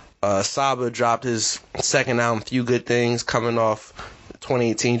it. Saba dropped his second album, Few Good Things, coming off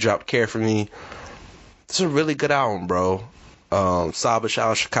 2018, dropped Care For Me. It's a really good album, bro. Saba,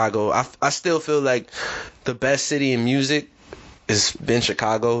 shout out Chicago. I still feel like the best city in music has been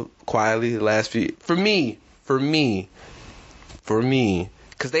Chicago, quietly, the last few. For me.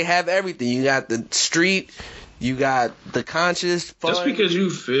 Because they have everything. You got the street, you got the conscious, fun. Just because you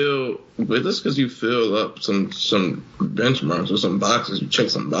fill up some benchmarks or some boxes, you check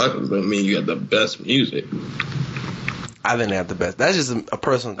some boxes, don't mean you got the best music. I think they have the best. That's just a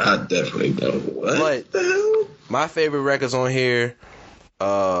personal thing. I definitely don't. What but the hell? My favorite records on here,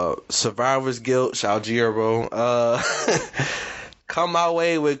 Survivor's Guilt, shout out Giro. Come My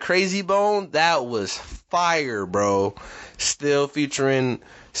Way with Crazy Bone, that was fire, bro. Still featuring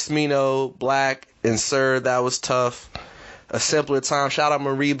Smino, Black, and Sir, that was tough. A Simpler Time, shout out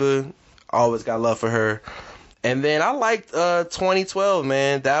Mariba, always got love for her. And then I liked 2012,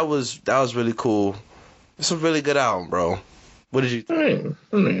 man. That was really cool. It's a really good album, bro. What did you think?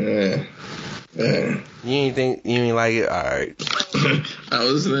 You ain't like it? Alright. I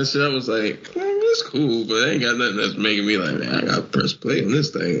was listening to that shit, I was like, man, it's cool, but I ain't got nothing that's making me like, man, I gotta press play on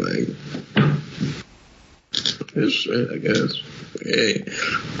this thing. Like, it's straight, I guess. Hey,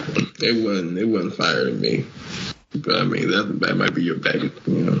 it wasn't firing me. But I mean, that might be your bag,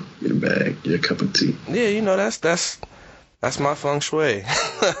 your cup of tea. Yeah, that's my feng shui.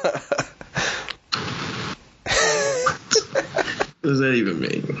 What does that even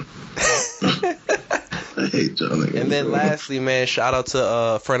mean? I hate y'all niggas. And then lastly, man, shout out to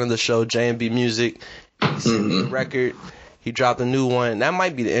a friend of the show, J&B Music. He sent me a record. He dropped a new one. That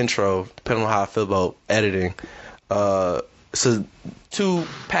might be the intro, depending on how I feel about editing. It's a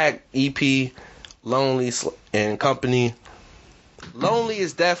 2-pack EP, Lonely and Company. Lonely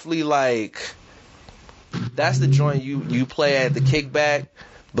is definitely like, that's the joint you play at the kickback.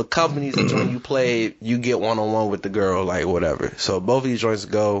 But Company's the joint you play, you get one-on-one with the girl, like whatever. So both of these joints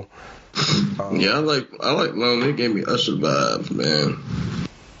go. Yeah, I like Lonely. It gave me Usher vibes, man.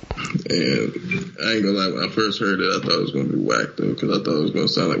 And I ain't gonna lie, when I first heard it, I thought it was gonna be whack though, because I thought it was gonna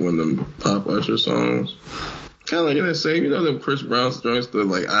sound like one of them pop Usher songs. Kind of like in that same, them Chris Brown joints, the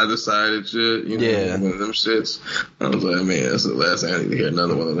like I Decided shit, yeah. One of them shits. I was like, man, that's the last thing I need to hear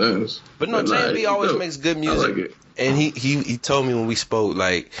another one of those. But no, J&B always makes good music. I like it. And he told me when we spoke,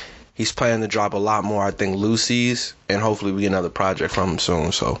 like, he's planning to drop a lot more, I think, Lucy's, and hopefully we get another project from him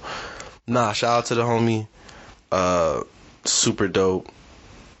soon. So, shout out to the homie. Super dope.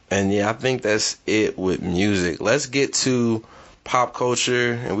 And yeah, I think that's it with music. Let's get to pop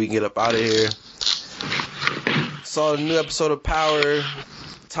culture, and we can get up out of here. Saw the new episode of Power.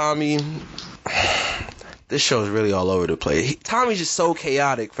 Tommy. This show is really all over the place. Tommy's just so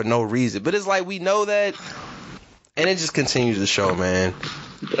chaotic for no reason. But it's like we know that, and it just continues the show, man.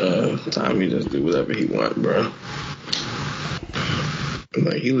 Tommy just do whatever he want, bro.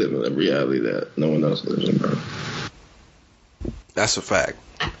 Like, he live in a reality that no one else lives in, bro. That's a fact.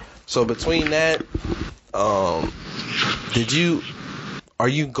 So between that, are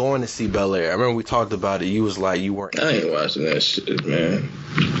you going to see Bel Air? I remember we talked about it. You was like, you weren't. I ain't watching that shit, man.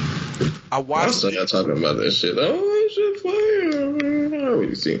 I watched. I saw y'all talking about that shit. Oh, that shit fire. I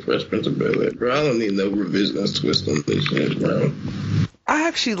already seen Fresh Prince of Bel Air, bro. I don't need no revisionist twist on this shit, bro. I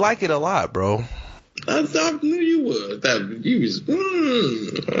actually like it a lot, bro. I knew you would. You was,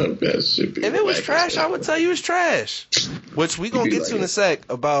 that shit be if it was trash, I would tell you it's trash. Which we gonna get to in a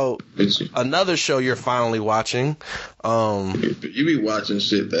sec about another show you're finally watching. You be watching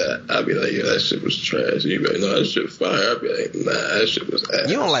shit that I'd be like, yeah, that shit was trash. And you be like, no, that shit fire. I'd be like, nah, that shit was ass.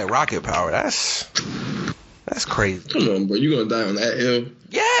 You don't like Rocket Power? That's crazy. Come on, bro. You gonna die on that hill?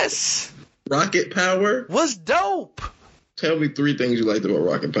 Yes. Rocket Power was dope. Tell me 3 things you liked about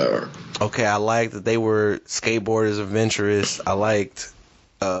Rocket Power. Okay, I liked that they were skateboarders, adventurous. I liked.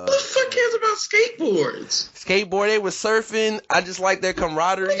 Who the fuck cares about skateboards? Skateboard, they were surfing. I just like their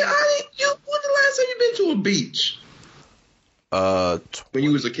camaraderie. When the last time you been to a beach? When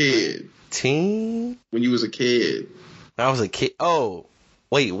you was a kid. When you was a kid. I was a kid. Oh,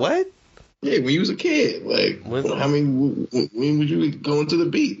 wait, what? Yeah, when you was a kid. Like, when would you go into the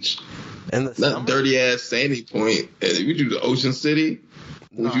beach? In the not dirty ass Sandy Point. You do the Ocean City?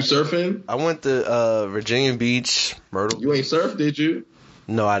 Was you surfing? I went to Virginia Beach, Myrtle. You ain't surf, did you?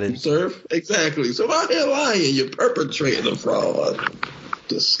 No, I didn't. You surf? Exactly. So out here lying, you're perpetrating a fraud.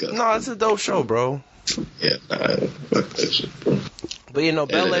 Disgusting. No, it's a dope show, bro. Yeah, fuck that shit, bro. But you know,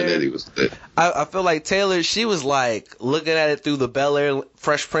 Bel Air, I feel like Taylor, she was like looking at it through the Bel Air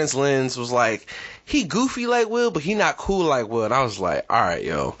Fresh Prince lens, was like, he goofy like Will, but he not cool like Will. And I was like, all right,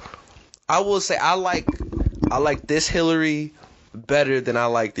 yo. I will say I like this Hillary better than I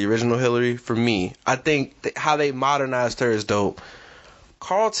like the original Hillary. For me, I think how they modernized her is dope.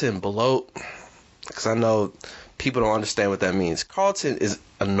 Carlton Belote, because I know people don't understand what that means. Carlton is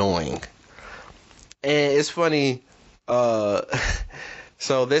annoying, and it's funny.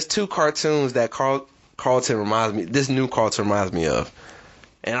 So there's two cartoons that Carlton reminds me. This new Carlton reminds me of,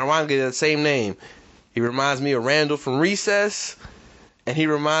 and I want to get the same name. He reminds me of Randall from Recess, and he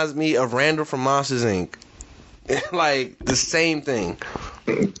reminds me of Randall from Monsters Inc. Like the same thing.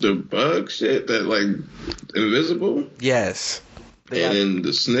 The bug shit that like invisible. Yes. And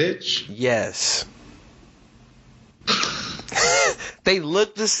the snitch. Yes. They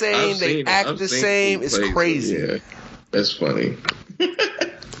look the same. They act the same. It's crazy. Yeah, that's funny.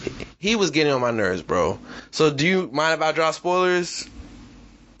 He was getting on my nerves, bro. So do you mind if I drop spoilers?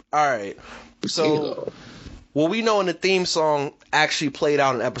 All right. So, well, we know in the theme song actually played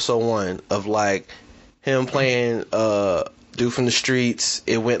out in episode 1 of like him playing Dude from the Streets.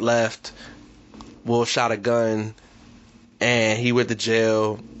 It went left. Will shot a gun, and he went to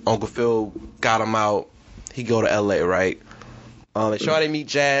jail. Uncle Phil got him out. He go to LA, right? They try to meet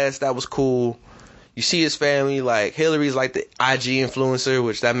Jazz. That was cool. You see his family, like Hillary's like the IG influencer,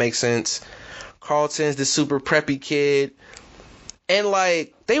 which that makes sense. Carlton's the super preppy kid. And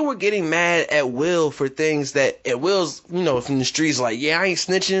like they were getting mad at Will for things that Will's, you know, from the streets like, yeah, I ain't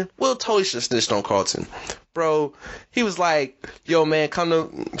snitching. Will totally should have snitched on Carlton. Bro, he was like, yo man, come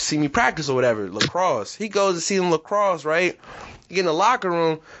to see me practice or whatever, lacrosse. He goes to see them lacrosse, right? He get in the locker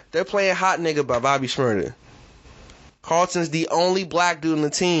room, they're playing Hot Nigga by Bobby Shmurda. Carlton's the only black dude on the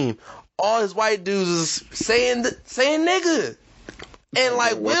team. All his white dudes is saying nigga. And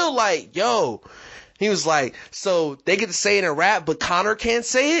like Will like, yo. He was like, so they get to say it in rap, but Connor can't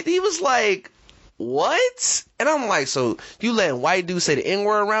say it? He was like, what? And I'm like, so you letting white dudes say the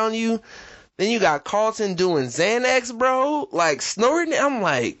N-word around you? Then you got Carlton doing Xanax, bro, like snorting it. I'm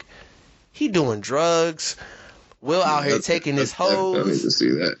like, he doing drugs. Will out here taking his hoes. I need to see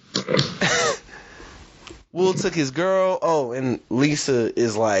that. Will took his girl. Oh, and Lisa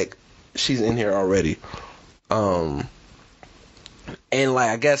is like, she's in here already. And like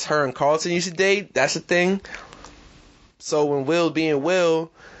I guess her and Carlton used to date. That's the thing. So when Will being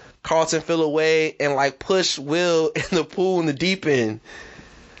Will, Carlton fell away and like pushed Will in the pool in the deep end.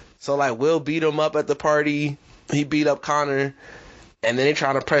 So like Will beat him up at the party. He beat up Connor. And then they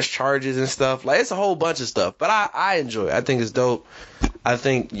trying to press charges and stuff. Like it's a whole bunch of stuff. But I enjoy it. I think it's dope. I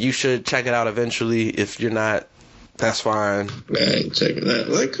think you should check it out eventually. If you're not, that's fine. Man, I ain't checking that.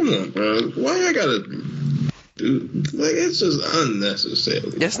 Like, come on, bro. Why I gotta do? Like, it's just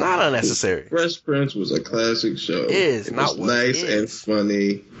unnecessary. It's not unnecessary. Fresh Prince was a classic show. It is. It was nice and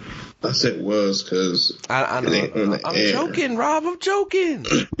funny. I said was because I know. I'm joking, Rob. I'm joking.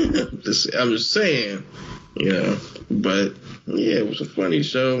 I'm just saying, you know. But yeah, it was a funny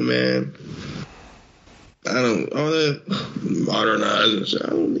show, man. I don't all that modernized and shit. I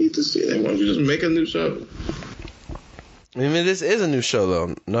don't need to see that. Why don't you just make a new show? I mean, this is a new show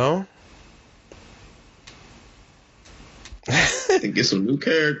though. No. And get some new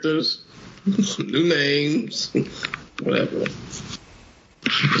characters, some new names, whatever.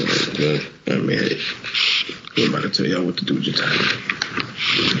 I mean, I'm about to tell y'all what to do with your time.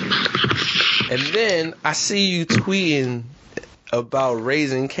 And then I see you tweeting about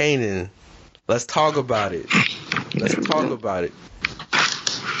Raising Kanan. Let's talk about it.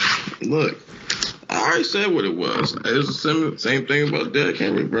 Look, I already said what it was. It was the same thing about Derrick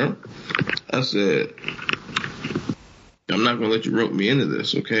Henry, bro. I said, I'm not going to let you rope me into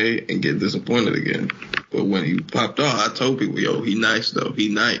this, okay, and get disappointed again. But when he popped off, I told people, yo, he nice, though. He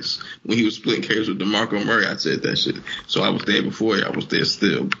nice. When he was splitting carries with DeMarco Murray, I said that shit. So I was there before you. I was there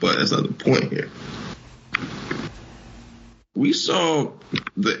still. But that's not the point here. We saw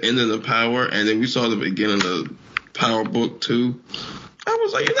the end of the Power, and then we saw the beginning of Power Book 2. I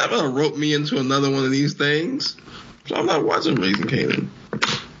was like, you're not going to rope me into another one of these things. So I'm not watching Raising Kanan.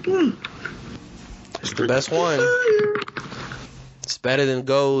 It's the best one. It's better than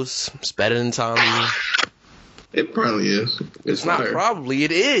Ghost. It's better than Tommy. It probably is. It's not probably.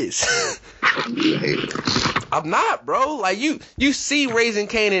 It is. You hate it. I'm not, bro. Like, you see Raising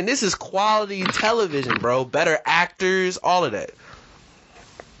Kanan, this is quality television, bro. Better actors, all of that.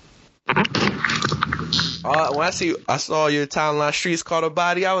 When I saw your timeline, Streets Caught a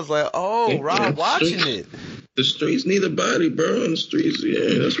Body, I was like, oh, Rob watching it. The streets need a body, bro. In the streets,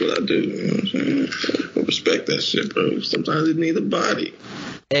 yeah, that's what I do. You know what I'm saying? I respect that shit, bro. Sometimes they need a body.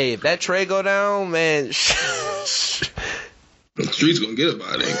 Hey, if that tray go down, man. The streets gonna get a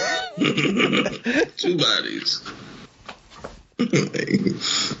body. 2 bodies.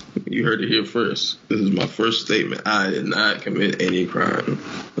 You heard it here first. This is my first statement. I did not commit any crime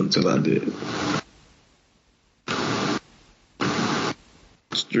until I did.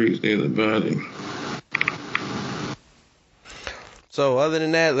 Streets need a body. So other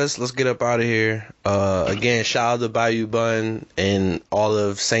than that, let's get up out of here. Again, shout out to Bayou Bun and all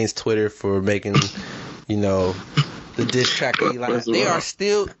of Saints Twitter for making, the diss track to Eli.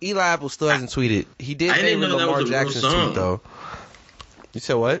 Eli Apple still hasn't tweeted. He did say with Lamar Jackson's tweet though. You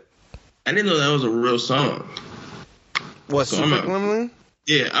said what? I didn't know that was a real song. What, so Superliminally?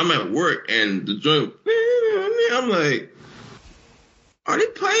 Yeah, I'm at work and the joint. I'm like, are they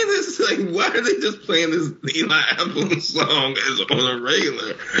playing this? Like, why are they just playing this Eli Apple song as on a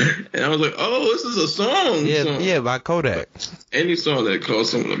regular? And I was like, oh, this is a song. Yeah, by Kodak. Any song that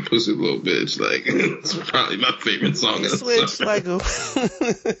calls someone a pussy little bitch, like, it's probably my favorite song. Switch, like a...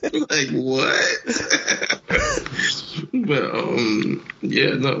 like, what? But,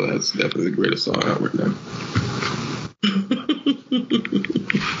 yeah, no, that's definitely the greatest song out right now.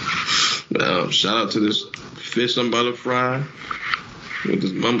 Shout out to this fish I'm about to fry with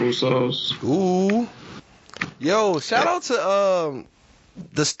this mumbo sauce. Ooh. Yo, shout out to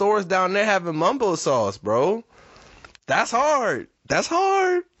the stores down there having mumbo sauce, bro. That's hard.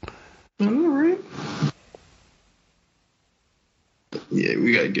 All right. Yeah,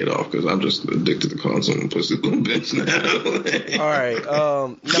 we gotta get off because I'm just addicted to calling someone pussy little bitch now. All right.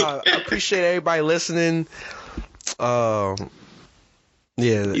 No, I appreciate everybody listening. Yeah.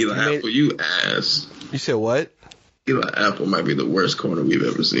 Eli Apple, you ass. You said what? Eli Apple might be the worst corner we've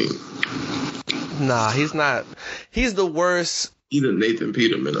ever seen. Nah, he's not. He's the worst. He's the Nathan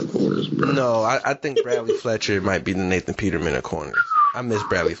Peterman of corners, bro. No, I think Bradley Fletcher might be the Nathan Peterman of corners. I miss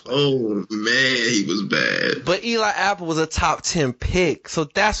Bradley Fletcher. Oh, man, he was bad. But Eli Apple was a top 10 pick, so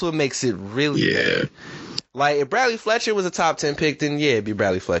that's what makes it really bad. Like, if Bradley Fletcher was a top 10 pick, then yeah, it'd be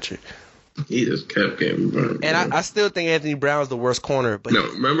Bradley Fletcher. He just kept getting burned. And I still think Anthony Brown's the worst corner. But no,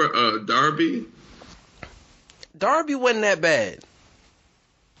 remember Darby? Darby wasn't that bad.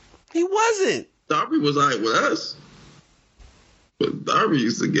 He wasn't. Darby was all right with us. But Darby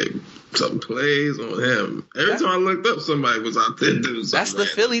used to get some plays on him. Every time I looked up, somebody was out there doing something. That's the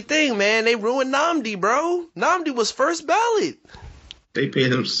Philly thing, man. They ruined Nnamdi, bro. Nnamdi was first ballot. They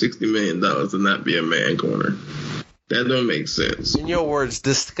paid him $60 million to not be a man corner. That don't make sense. In your words,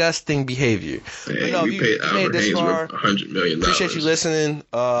 disgusting behavior. Hey, we paid Albert Haynesworth $100 million. Appreciate you listening.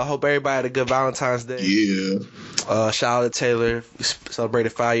 Hope everybody had a good Valentine's Day. Yeah. Shout out to Taylor. We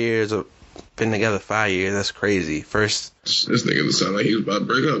celebrated 5 years. Been together 5 years. That's crazy. First. This nigga sound like he was about to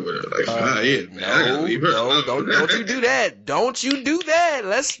break up with her. Like 5 years. No, don't you do that. Don't you do that.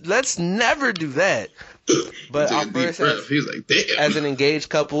 Let's never do that. But our first, he was like, damn. As an engaged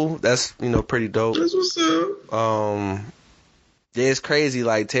couple, that's pretty dope. That's what's up. Yeah, it's crazy.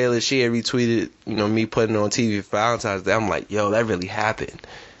 Like Taylor, she had retweeted, me putting it on TV for Valentine's Day. I'm like, yo, that really happened.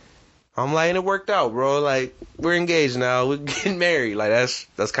 I'm like, and it worked out, bro. Like, we're engaged now. We're getting married. Like, that's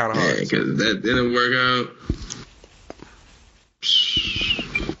kind of hard. Yeah, because that didn't work out.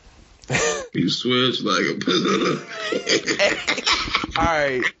 You switched like a All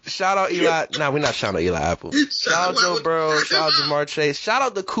right. Shout out Eli. Nah, we're not shouting out Eli Apple. Shout out Joe Burrow. Shout out Jamar Chase. Shout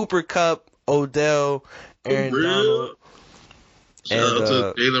out the Cooper Kupp, Odell, Aaron Donald. Shout out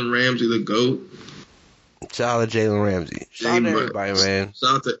to Jalen Ramsey, the GOAT. Shout out to Jalen Ramsey. Shout out to everybody, man.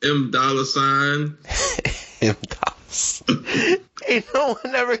 Shout out to $M. $M. Ain't no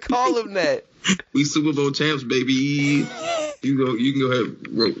one ever call him that. We Super Bowl champs, baby. You can go ahead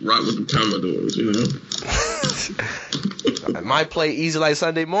and rock with the Commodores, I might play Easy Like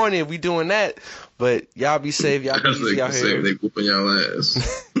Sunday Morning if we doing that. But y'all be safe. Y'all be easy out here. They whooping y'all ass.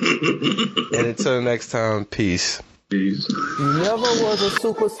 And until next time, peace. You never was a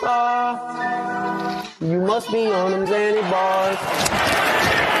superstar. You must be on them Zanny bars.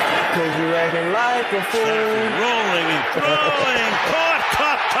 Cause you acting like a fool. Rolling, throwing, caught,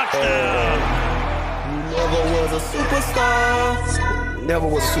 touchdown. You never was a superstar. Never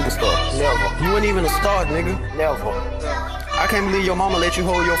was a superstar. Never. You weren't even a star, nigga. Never. I can't believe your mama let you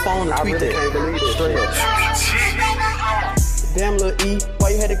hold your phone and tweet that. Straight up. Damn, Lil E, why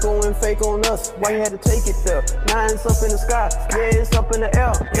Why you had to go and fake on us? Why you had to take it there? Now it's up in the sky, yeah, it's up in the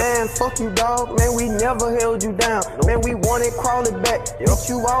air. Man, fuck you, dog. Man, we never held you down. Man, we wanted, crawl it back. But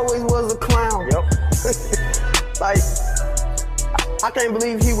you always was a clown. Like, I can't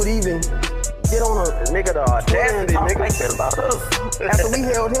believe he would even get on a nigga the audacity, nigga, like that about us. After we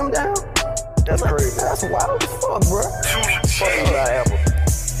held him down? That's crazy. That's wild as fuck, bro.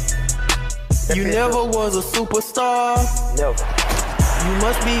 You never was a superstar. Never. You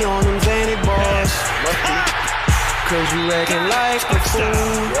must be on them Zanny bars. Cause you acting like a fool.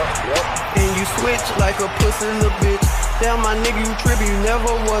 And you switch like a pussy little bitch. Damn, my nigga, you trippin'. You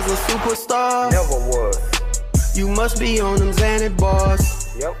never was a superstar. Never was. You must be on them Zanny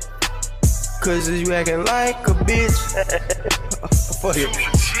bars. Cause you acting like a bitch. Fuck it.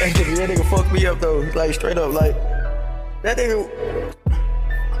 That nigga fucked me up though. Like straight up, like that nigga.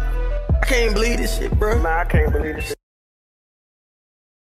 I can't believe this shit, bro. Nah, I can't believe this shit.